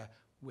data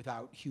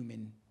without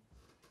human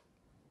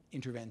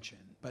intervention.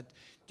 But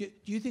do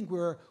you think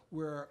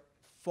we're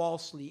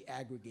falsely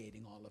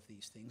aggregating all of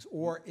these things,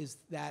 or is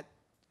that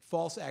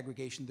false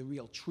aggregation the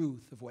real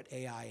truth of what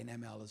AI and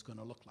ML is going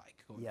to look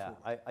like going forward?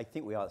 Yeah, I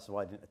think we are. That's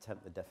why I didn't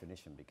attempt the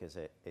definition, because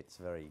it's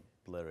a very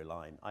blurry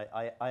line.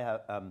 I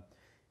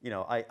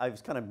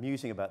was kind of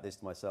musing about this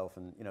to myself,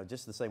 and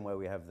just the same way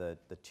we have the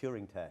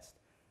Turing test,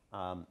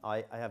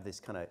 I have this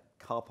kind of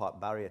car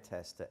park barrier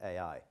test to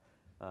AI.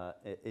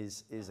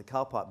 Is a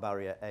car park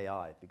barrier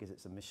AI because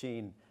it's a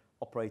machine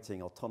operating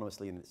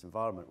autonomously in its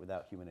environment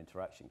without human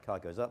interaction. Car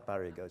goes up,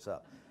 barrier goes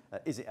up.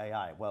 Is it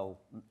AI? Well,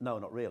 no,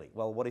 not really.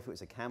 Well, what if it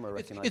was a camera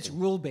recognizing? It's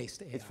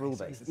rule-based AI. It's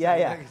rule-based.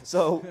 Yeah.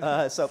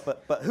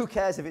 But who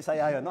cares if it's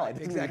AI or not? It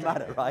doesn't really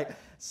matter, right?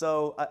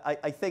 So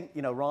I think,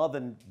 rather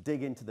than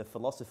dig into the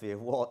philosophy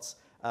of what's,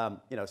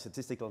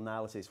 statistical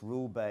analysis,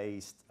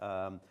 rule-based,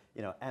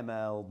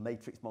 ML,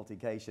 matrix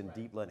multiplication,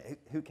 deep learning,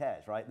 who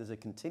cares, right? There's a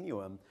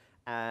continuum,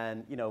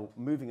 and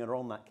moving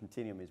along that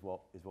continuum is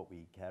what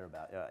we care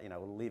about.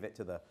 We'll leave it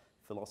to the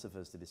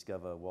philosophers to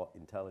discover what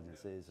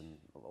intelligence is and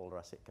all the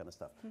rest of that kind of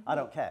stuff. I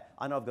don't care.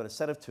 I know I've got a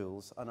set of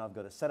tools, and I've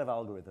got a set of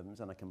algorithms,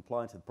 and I can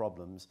apply to the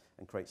problems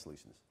and create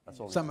solutions. That's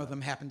all. Some of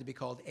them happen to be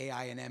called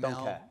AI and ML.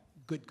 Don't care.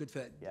 Good for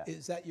that. Yeah.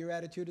 Is that your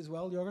attitude as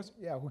well, Giorgos?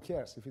 Yeah, who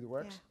cares if it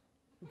works?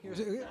 Who cares?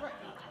 Right.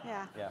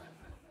 Yeah. Yeah.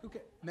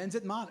 Mens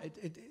et man.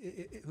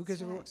 Who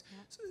cares if it works?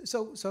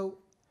 So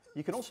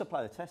You can also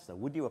apply the test, though.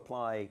 Would you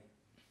apply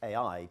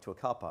AI to a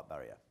car park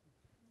barrier?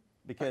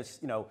 Because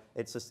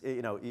it's just,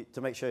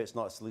 to make sure it's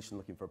not a solution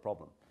looking for a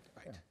problem.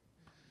 right. Yeah.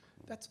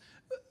 That's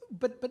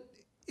but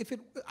if it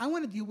I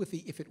want to deal with the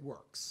if it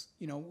works.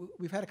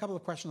 We've had a couple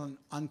of questions on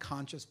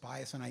unconscious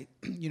bias, and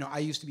I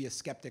used to be a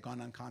skeptic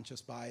on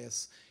unconscious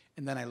bias,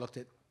 and then I looked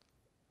at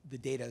the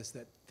data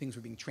that things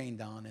were being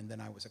trained on, and then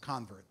I was a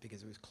convert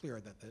because it was clear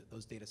that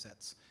those data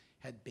sets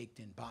had baked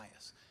in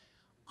bias.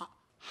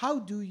 How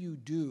do you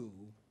do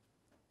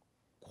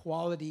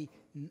quality?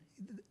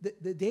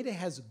 The data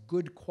has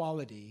good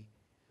quality,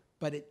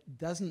 but it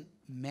doesn't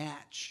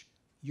match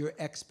your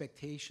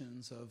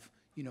expectations of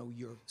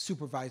your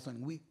supervised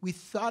learning. We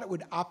thought it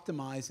would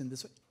optimize in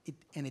this,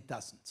 and it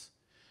doesn't.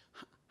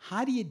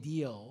 How do you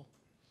deal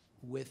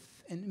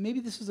with, and maybe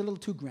this is a little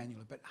too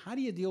granular, but how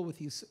do you deal with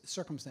these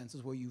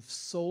circumstances where you've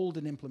sold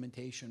an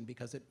implementation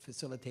because it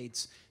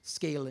facilitates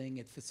scaling,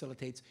 it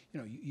facilitates,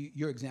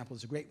 your example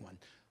is a great one.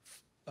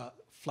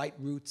 Flight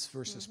routes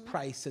versus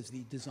price as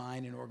the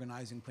design and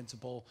organizing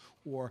principle,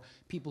 or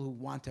people who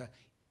want to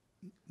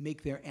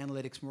make their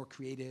analytics more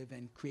creative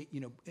and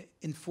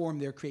inform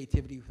their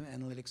creativity with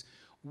analytics.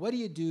 What do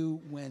you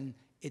do when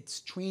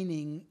it's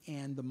training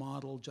and the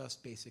model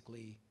just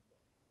basically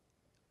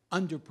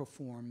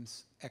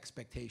underperforms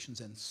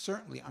expectations and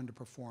certainly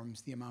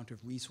underperforms the amount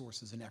of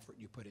resources and effort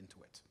you put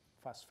into it?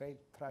 Fast fail,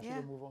 trash it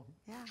and move on.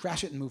 Yeah.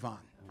 Trash it and move on.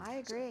 I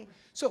agree.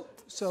 So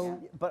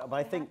But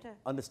I They think have to-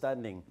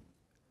 understanding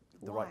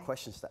the right Why?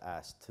 questions to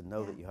ask to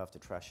know that Yeah. you have to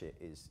trash it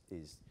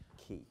is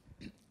key.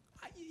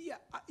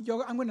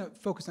 Giorgos, I'm going to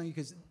focus on you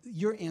because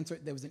your answer,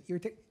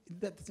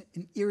 that's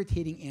an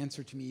irritating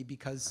answer to me,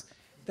 because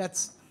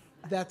that's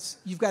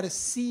you've got a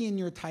C in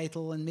your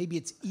title, and maybe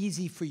it's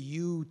easy for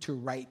you to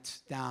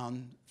write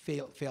down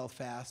fail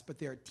fast, but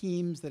there are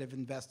teams that have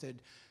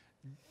invested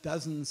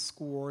dozens,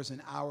 scores,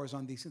 and hours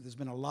on these. There's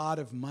been a lot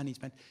of money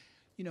spent.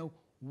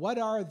 What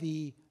are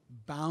the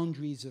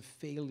boundaries of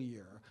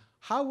failure?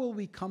 How will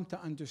we come to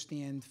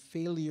understand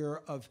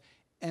failure of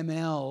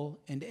ML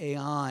and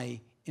AI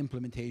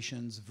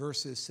implementations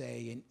versus,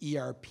 say, an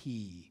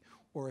ERP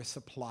or a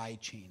supply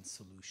chain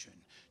solution,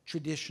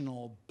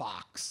 traditional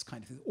box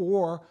kind of thing,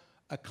 or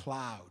a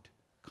cloud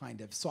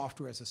kind of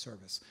software as a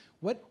service?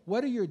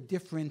 What are your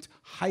different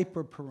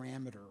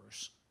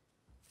hyperparameters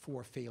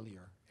for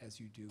failure as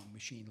you do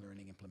machine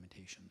learning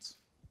implementations?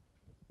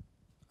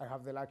 I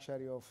have the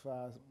luxury of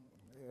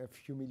a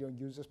few million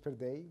users per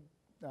day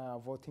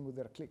voting with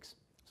their clicks.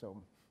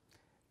 So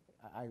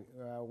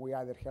we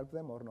either help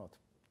them or not.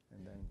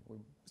 And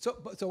then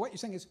So what you're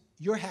saying is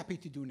you're happy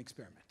to do an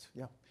experiment.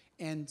 Yeah.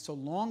 And so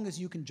long as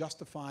you can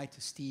justify to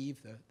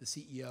Steve, the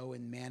CEO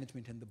and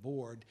management and the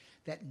board,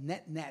 that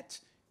net,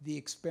 the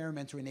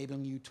experiments are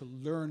enabling you to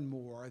learn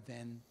more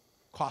than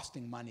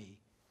costing money,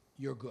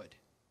 you're good.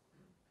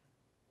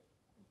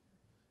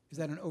 Is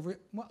that an over?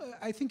 Well,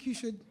 I think you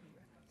should.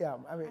 Yeah,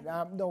 I mean,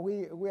 no,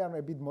 we are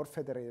a bit more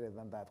federated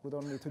than that. We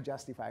don't need to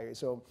justify it.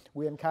 So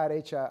we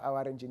encourage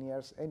our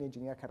engineers. Any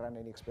engineer can run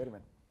any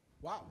experiment.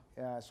 Wow.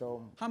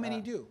 So How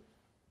many do?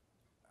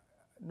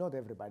 Not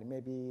everybody.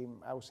 Maybe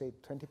I would say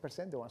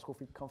 20%, the ones who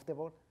feel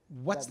comfortable.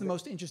 What's the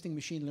most interesting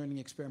machine learning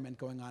experiment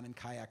going on in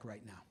KAYAK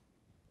right now?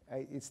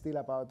 It's still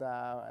about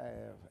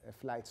a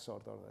flight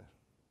sort order.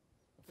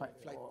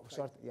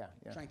 Sort, yeah.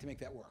 Trying to make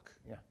that work.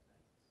 Yeah.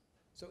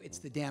 So it's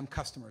the damn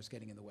customers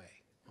getting in the way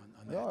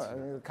on that. No, I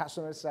mean,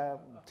 customers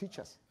teach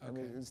us. I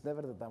mean, it's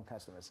never the dumb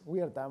customers. We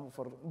are dumb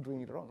for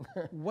doing it wrong.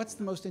 What's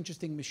the most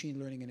interesting machine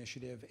learning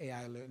initiative,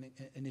 AI learning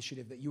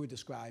initiative that you would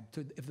describe?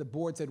 If the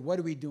board said, what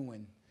are we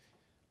doing?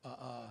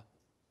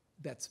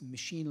 That's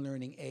machine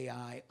learning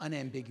AI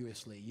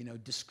unambiguously,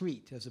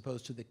 discrete as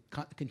opposed to the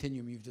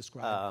continuum you've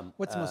described.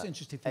 What's the most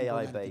interesting thing?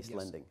 AI-based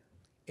lending.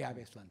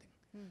 AI-based lending.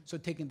 So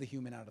taking the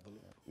human out of the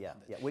loop. Yeah.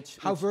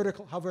 How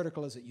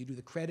vertical is it? You do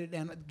the credit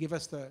and give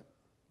us the.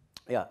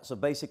 Yeah. So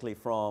basically,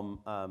 from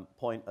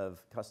point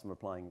of customer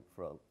applying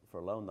for a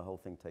loan, the whole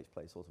thing takes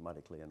place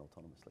automatically and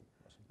autonomously.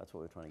 That's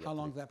what we're trying to get. How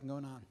long to. has that been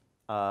going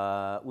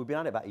on? We've been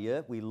at it about a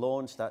year. We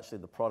launched actually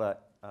the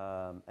product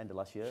end of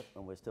last year,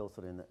 and we're still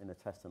sort of in the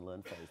test and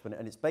learn phase.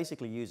 And it's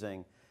basically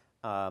using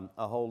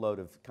a whole load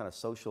of kind of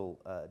social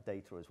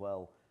data as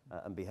well,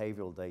 and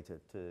behavioral data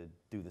to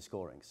do the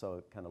scoring. So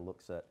it kind of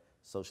looks at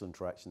social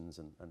interactions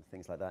and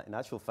things like that. In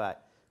actual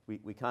fact,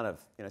 we kind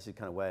of, this is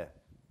kind of where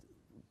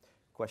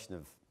question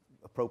of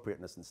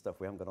appropriateness and stuff,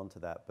 we haven't got onto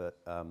that, but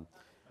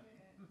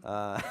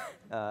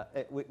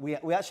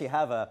we actually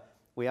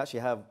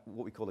have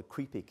what we call a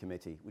creepy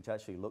committee, which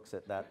actually looks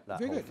at that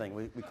whole thing.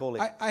 We call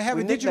it. I have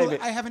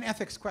I have an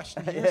ethics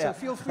question here, so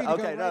feel free to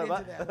go right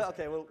into that.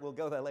 Okay, we'll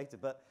go there later.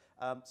 But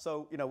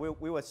so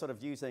we were sort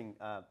of using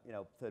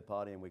third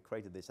party, and we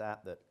created this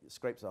app that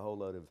scrapes a whole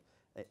load of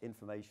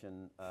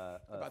information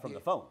from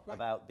the phone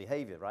about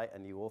behavior, right?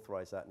 And you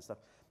authorize that and stuff.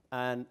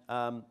 And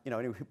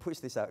anyway, we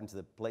pushed this out into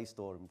the Play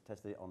Store and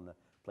tested it on the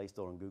Play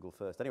Store and Google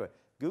first. Anyway,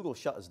 Google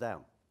shut us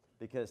down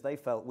because they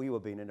felt we were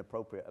being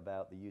inappropriate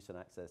about the use and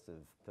access of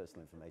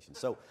personal information.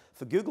 So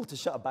for Google to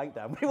shut a bank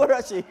down, we were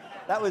actually,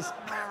 that was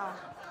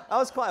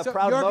quite a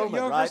proud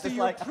moment, right? Do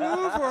you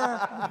approve,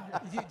 or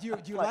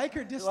do you like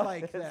or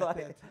dislike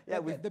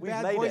the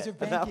bad boys of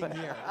banking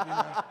here?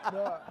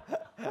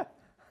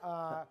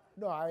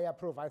 No, I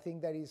approve. I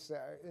think there is,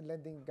 in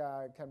lending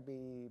can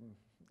be,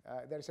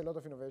 there is a lot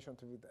of innovation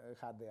to be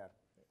had there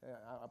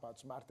about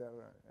smarter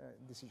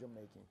decision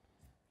making.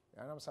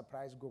 And I'm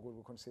surprised Google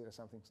will consider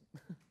something.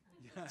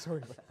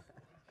 Sorry.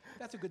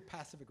 That's a good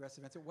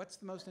passive-aggressive answer. What's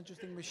the most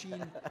interesting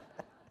machine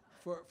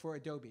for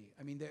Adobe?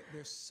 I mean,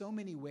 there's so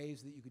many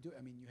ways that you could do it.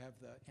 I mean, you have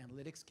the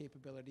analytics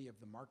capability, of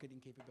the marketing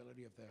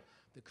capability, of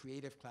the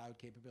creative cloud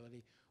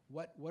capability.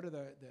 What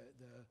are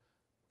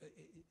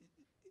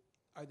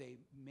are they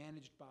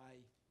managed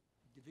by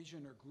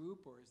division or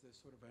group, or is there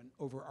sort of an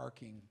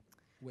overarching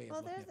way of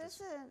looking at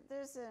this?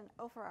 There's an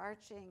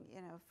overarching,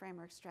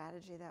 framework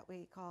strategy that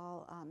we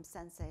call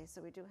Sensei.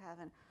 So we do have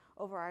an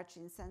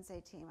overarching Sensei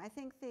team. I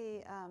think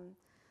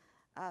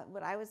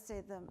what I would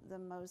say the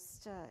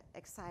most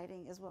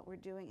exciting is what we're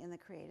doing in the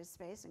creative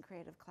space and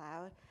Creative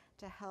Cloud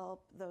to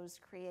help those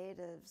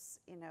creatives,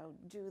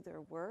 do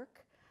their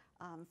work,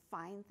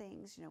 find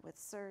things, with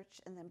search,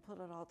 and then put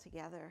it all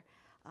together,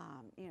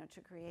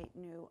 to create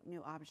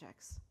new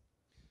objects.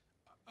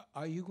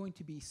 Are you going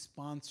to be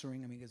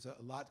sponsoring? I mean, there's a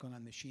lot going on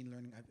in machine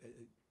learning.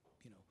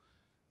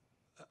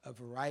 A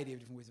variety of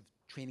different ways of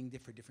training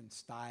different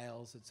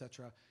styles,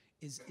 etc.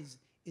 Is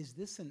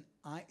this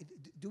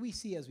do we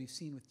see, as we've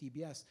seen with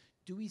DBS,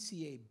 do we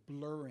see a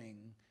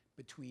blurring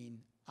between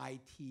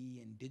IT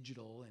and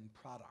digital and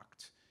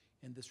product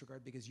in this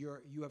regard? Because you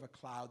have a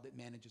cloud that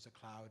manages a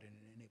cloud and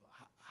enable.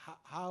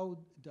 How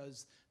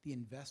does the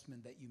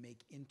investment that you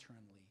make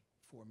internally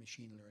for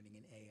machine learning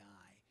and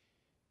AI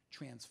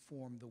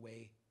transform the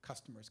way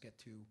customers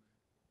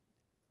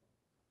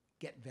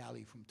get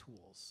value from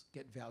tools,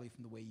 get value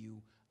from the way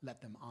you let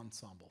them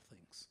ensemble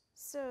things?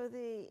 So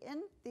the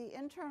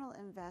internal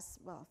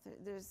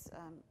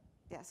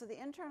so the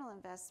internal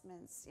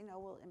investments,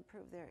 will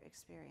improve their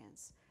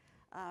experience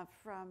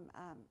from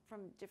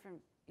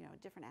different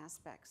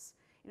aspects.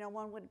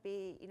 One would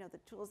be, the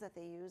tools that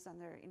they use on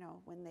their,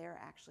 when they're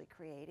actually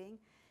creating.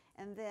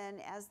 And then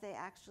as they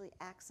actually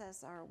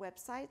access our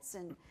websites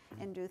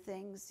and do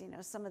things,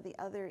 some of the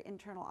other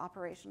internal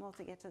operational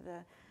to get to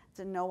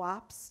the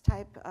no-ops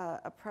type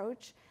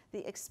approach,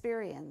 the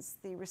experience,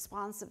 the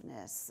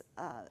responsiveness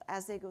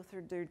as they go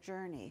through their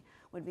journey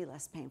would be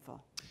less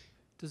painful.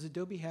 Does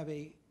Adobe have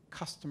a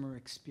customer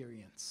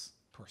experience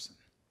person?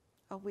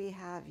 Oh, we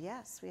have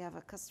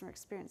a customer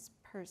experience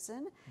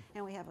person,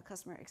 and we have a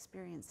customer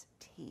experience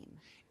team.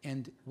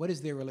 And what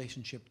is their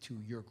relationship to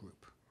your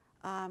group?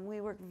 We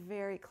work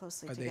very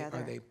closely together.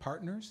 Are they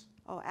partners?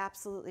 Oh,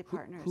 absolutely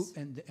partners.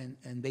 And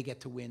they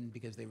get to win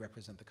because they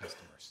represent the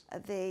customers?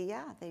 They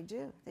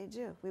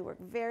do. We work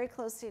very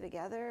closely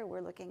together.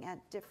 We're looking at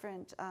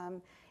different,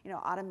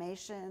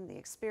 automation, the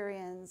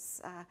experience,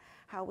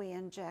 how we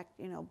inject,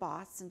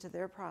 bots into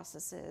their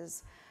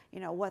processes,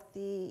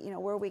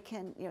 where we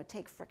can,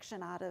 take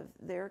friction out of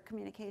their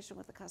communication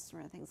with the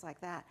customer and things like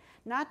that.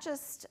 Not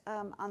just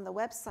on the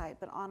website,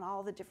 but on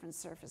all the different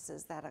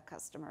surfaces that a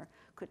customer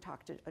could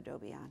talk to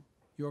Adobe on.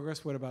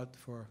 Giorgos, what about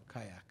for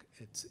KAYAK?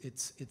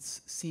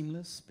 It's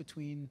seamless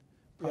between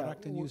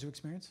product and user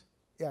experience?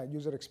 Yeah,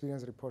 user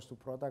experience reports to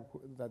product,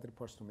 that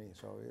reports to me.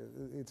 So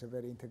it's a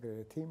very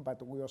integrated team,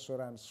 but we also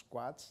run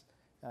squads.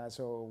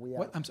 So we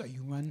have I'm sorry,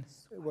 you run?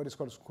 What is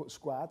called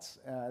squads.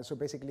 So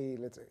basically,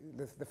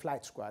 the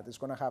flight squad is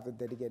going to have a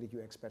dedicated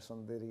UX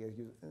person,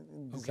 dedicated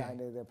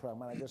designer, the product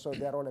manager. So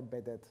they're all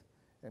embedded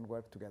and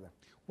work together.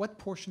 What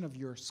portion of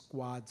your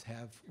squads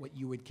have what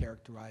you would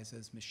characterize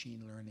as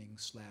machine learning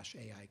 /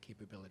 AI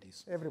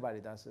capabilities?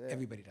 Everybody does.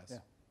 Everybody does. Yeah.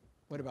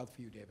 What about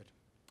for you, David?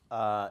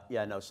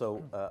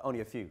 So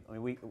only a few. I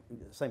mean,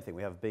 same thing.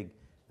 We have a big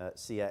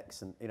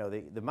CX, and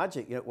the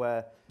magic,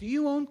 where. Do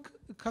you own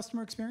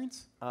customer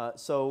experience?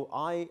 So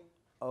I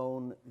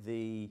own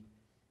the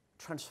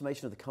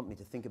transformation of the company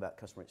to think about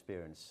customer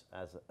experience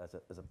as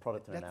a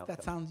product and an outcome.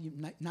 That sounds.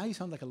 Now you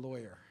sound like a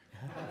lawyer.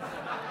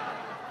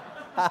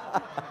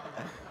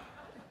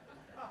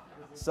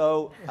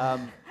 So,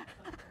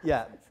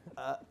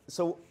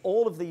 So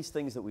all of these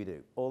things that we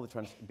do, all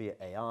the be it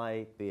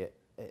AI, be it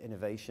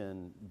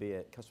innovation, be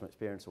it customer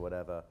experience or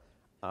whatever,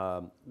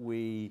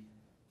 we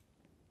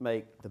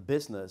make the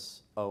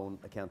business own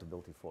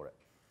accountability for it.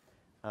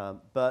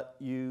 But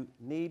you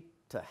need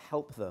to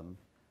help them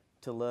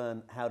to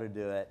learn how to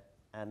do it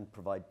and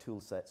provide tool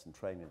sets and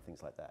training and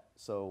things like that.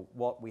 So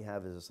what we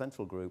have as a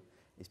central group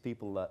is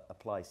people that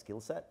apply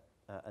skill set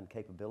and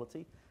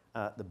capability.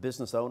 The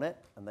business own it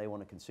and they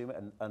want to consume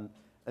it.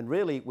 And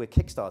really, we're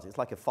Kickstarter. It's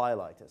like a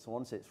firelighter. So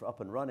once it's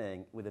up and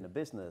running within a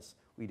business,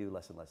 we do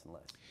less and less and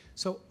less.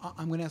 So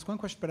I'm going to ask one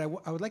question, but I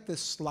would like the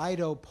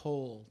Slido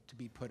poll to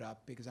be put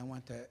up because I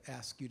want to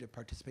ask you to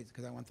participate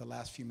because I want the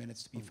last few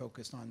minutes to be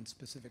focused on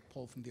specific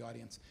poll from the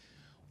audience.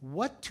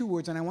 What 2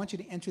 words, and I want you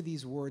to enter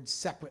these words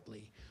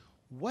separately,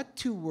 what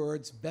 2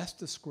 words best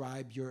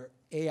describe your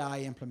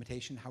AI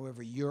implementation,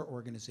 however your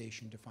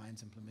organization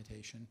defines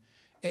implementation,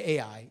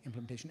 AI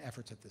implementation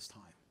efforts at this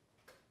time?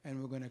 And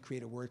we're going to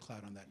create a word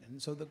cloud on that.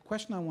 And so the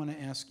question I want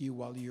to ask you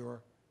while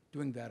you're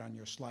doing that on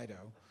your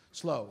Slido,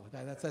 slow,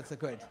 that's a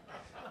good.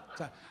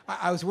 So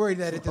I was worried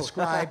that it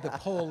described the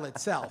poll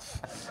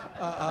itself.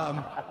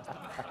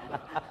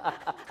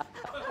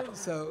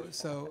 So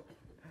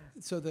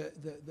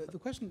the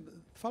question,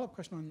 the follow-up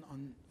question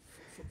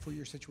for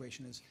your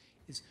situation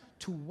is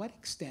to what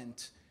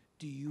extent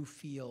do you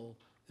feel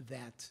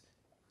that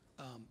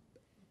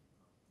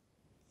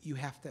you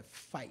have to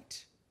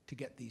fight to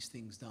get these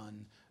things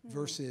done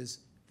versus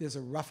there's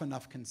a rough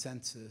enough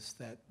consensus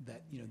that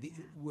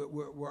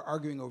we're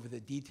arguing over the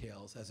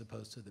details as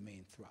opposed to the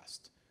main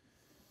thrust?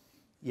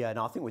 Yeah,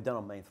 no, I think we're done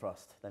on main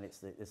thrust. Then it's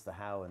the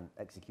how and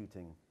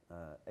executing.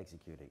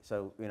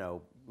 So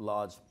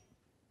large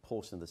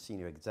portion of the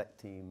senior exec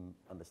team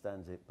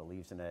understands it,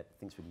 believes in it,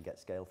 thinks we can get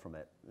scale from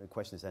it. The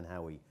question is then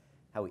how we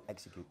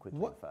execute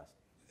quickly and fast.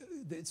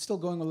 It's still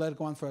going. We'll let it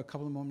go on for a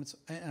couple of moments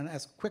and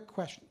ask a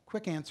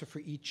quick answer for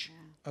each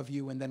of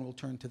you, and then we'll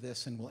turn to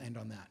this and we'll end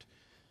on that.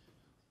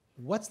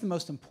 What's the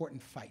most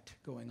important fight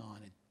going on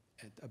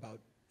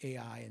about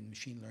AI and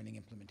machine learning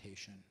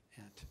implementation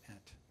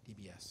at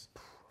DBS?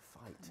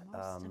 Fight. The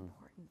most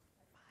important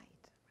fight.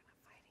 We're not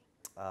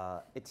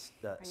fighting. It's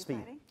Are you speed.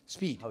 fighting?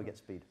 Speed. How we get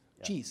speed.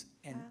 Yeah. Geez,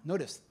 and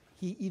notice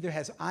he either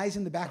has eyes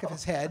in the back of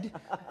his head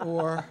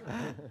or Oh,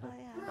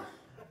 yeah.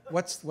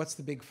 what's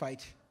the big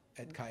fight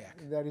at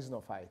KAYAK? There is no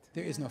fight.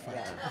 There is no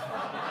fight.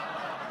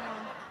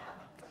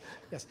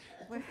 Yes.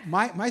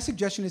 My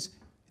suggestion is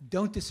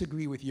don't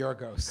disagree with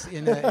Giorgos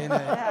in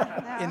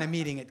a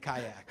meeting at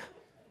KAYAK.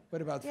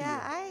 What about for you?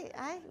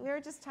 Yeah, we were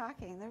just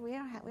talking. We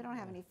don't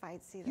have any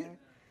fights either.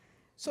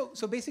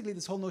 So basically,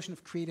 this whole notion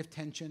of creative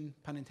tension,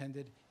 pun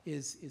intended,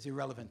 is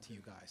irrelevant to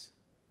you guys.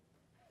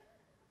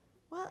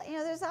 Well,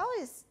 there's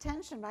always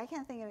tension, but I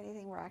can't think of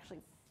anything we're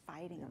actually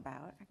fighting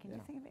about. Can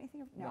you think of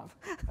anything? No.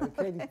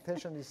 Creative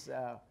tension is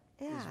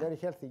very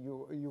healthy.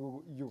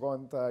 You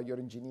want your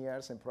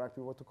engineers and product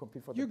people to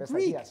compete for the best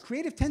Greek. ideas.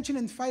 Creative tension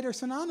and fight are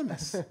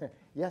synonymous.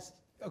 Yes.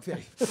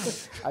 Okay.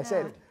 I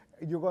said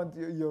you want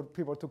your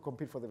people to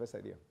compete for the best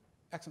idea.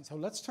 Excellent. So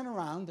let's turn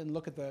around and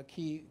look at the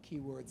key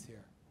words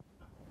here.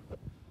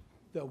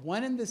 The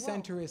one in the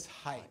center is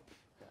hype.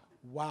 Yeah.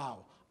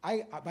 Wow.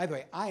 By the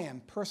way, I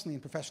am personally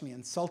and professionally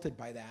insulted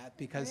by that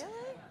because Really?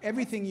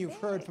 everything you've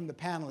heard from the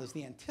panel is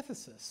the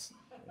antithesis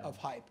of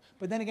hype.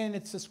 But then again,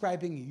 it's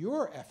describing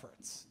your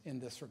efforts in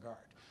this regard.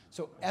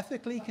 So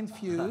ethically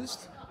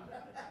confused,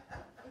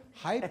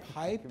 hype,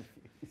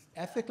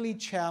 ethically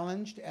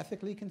challenged,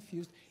 ethically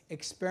confused,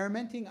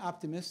 experimenting,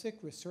 optimistic,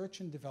 research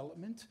and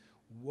development,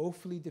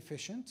 woefully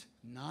deficient,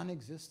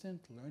 non-existent,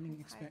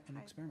 learning and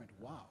experiment.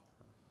 Wow.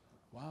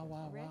 Wow,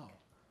 wow, Rick? wow.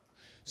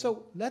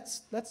 So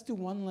let's do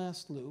one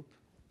last loop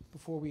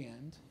before we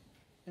end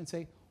and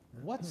say,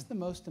 what's the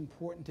most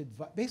important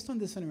advice, based on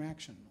this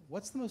interaction,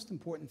 what's the most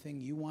important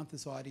thing you want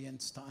this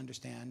audience to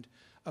understand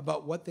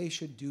about what they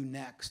should do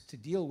next to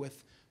deal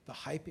with the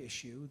hype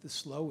issue, the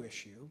slow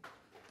issue,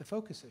 the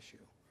focus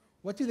issue?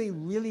 What do they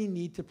really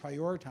need to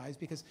prioritize?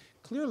 Because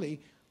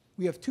clearly,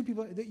 we have two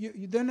people,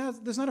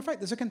 there's not a fight,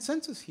 there's a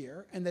consensus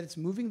here, and that it's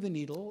moving the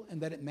needle and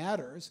that it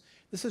matters.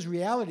 This is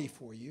reality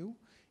for you.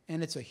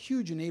 And it's a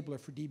huge enabler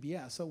for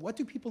DBS. So what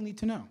do people need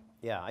to know?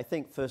 Yeah, I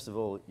think first of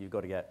all, you've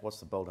got to get, what's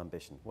the bold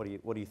ambition? What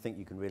do you think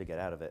you can really get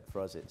out of it?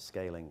 For us, it's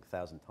scaling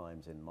 1,000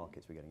 times in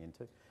markets we're getting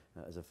into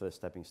as a first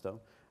stepping stone.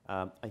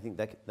 I think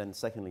then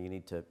secondly, you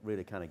need to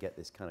really kind of get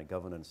this kind of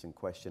governance in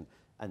question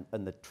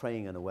and the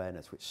training and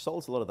awareness, which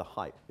solves a lot of the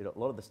hype. A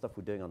lot of the stuff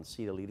we're doing on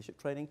senior leadership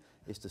training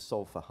is to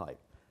solve for hype.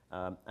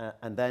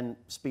 And then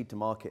speed to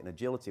market and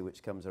agility,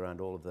 which comes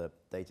around all of the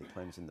data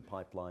claims in the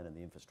pipeline and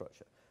the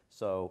infrastructure.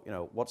 So,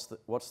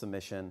 what's the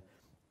mission?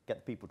 Get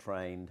the people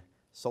trained,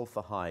 solve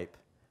for hype,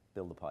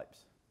 build the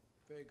pipes.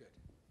 Very good.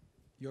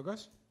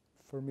 Giorgos?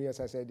 For me, as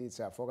I said,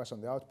 it's a focus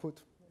on the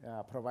output,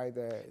 provide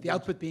the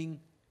output being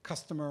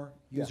customer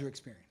user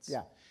experience.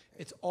 Yeah.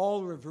 It's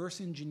all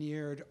reverse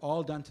engineered,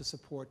 all done to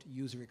support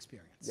user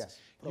experience. Yes.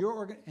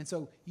 And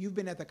so you've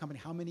been at that company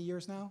how many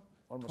years now?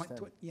 Almost 10.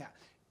 Yeah.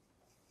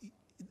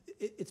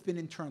 it's been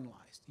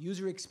internalized.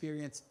 User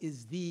experience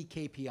is the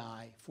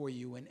KPI for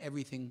you, and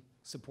everything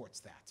supports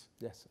that.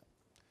 Yes.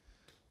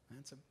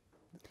 That's a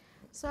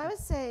So I would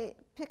say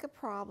pick a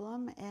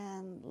problem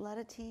and let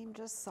a team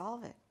just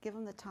solve it. Give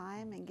them the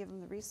time and give them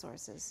the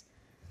resources.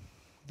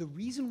 The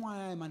reason why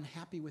I'm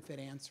unhappy with that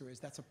answer is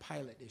that's a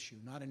pilot issue,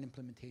 not an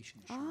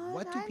implementation issue.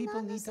 What do Not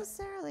people need to?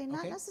 necessarily,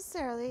 not Okay.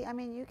 necessarily. I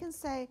mean, you can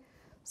say,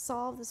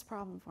 solve this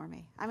problem for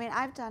me. I mean,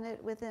 I've done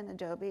it within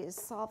Adobe, is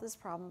solve this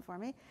problem for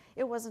me.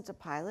 It wasn't a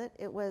pilot.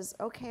 It was,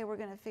 okay, we're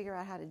going to figure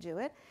out how to do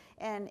it.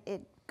 And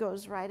it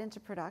goes right into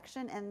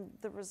production, and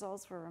the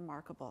results were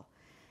remarkable.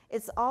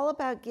 It's all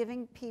about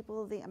giving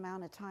people the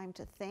amount of time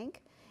to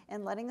think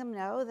and letting them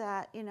know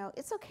that, you know,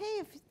 it's okay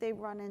if they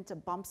run into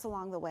bumps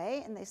along the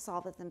way and they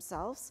solve it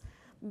themselves.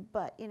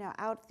 But, you know,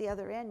 out the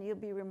other end, you'll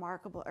be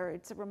remarkable, or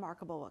it's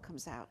remarkable what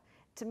comes out.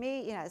 To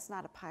me, you know, it's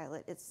not a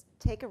pilot. It's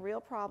take a real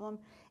problem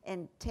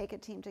and take a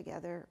team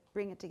together,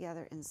 bring it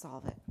together, and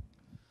solve it.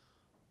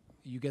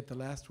 You get the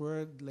last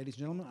word, ladies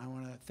and gentlemen. I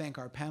want to thank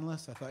our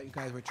panelists. I thought you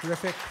guys were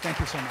terrific. Thank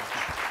you so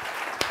much.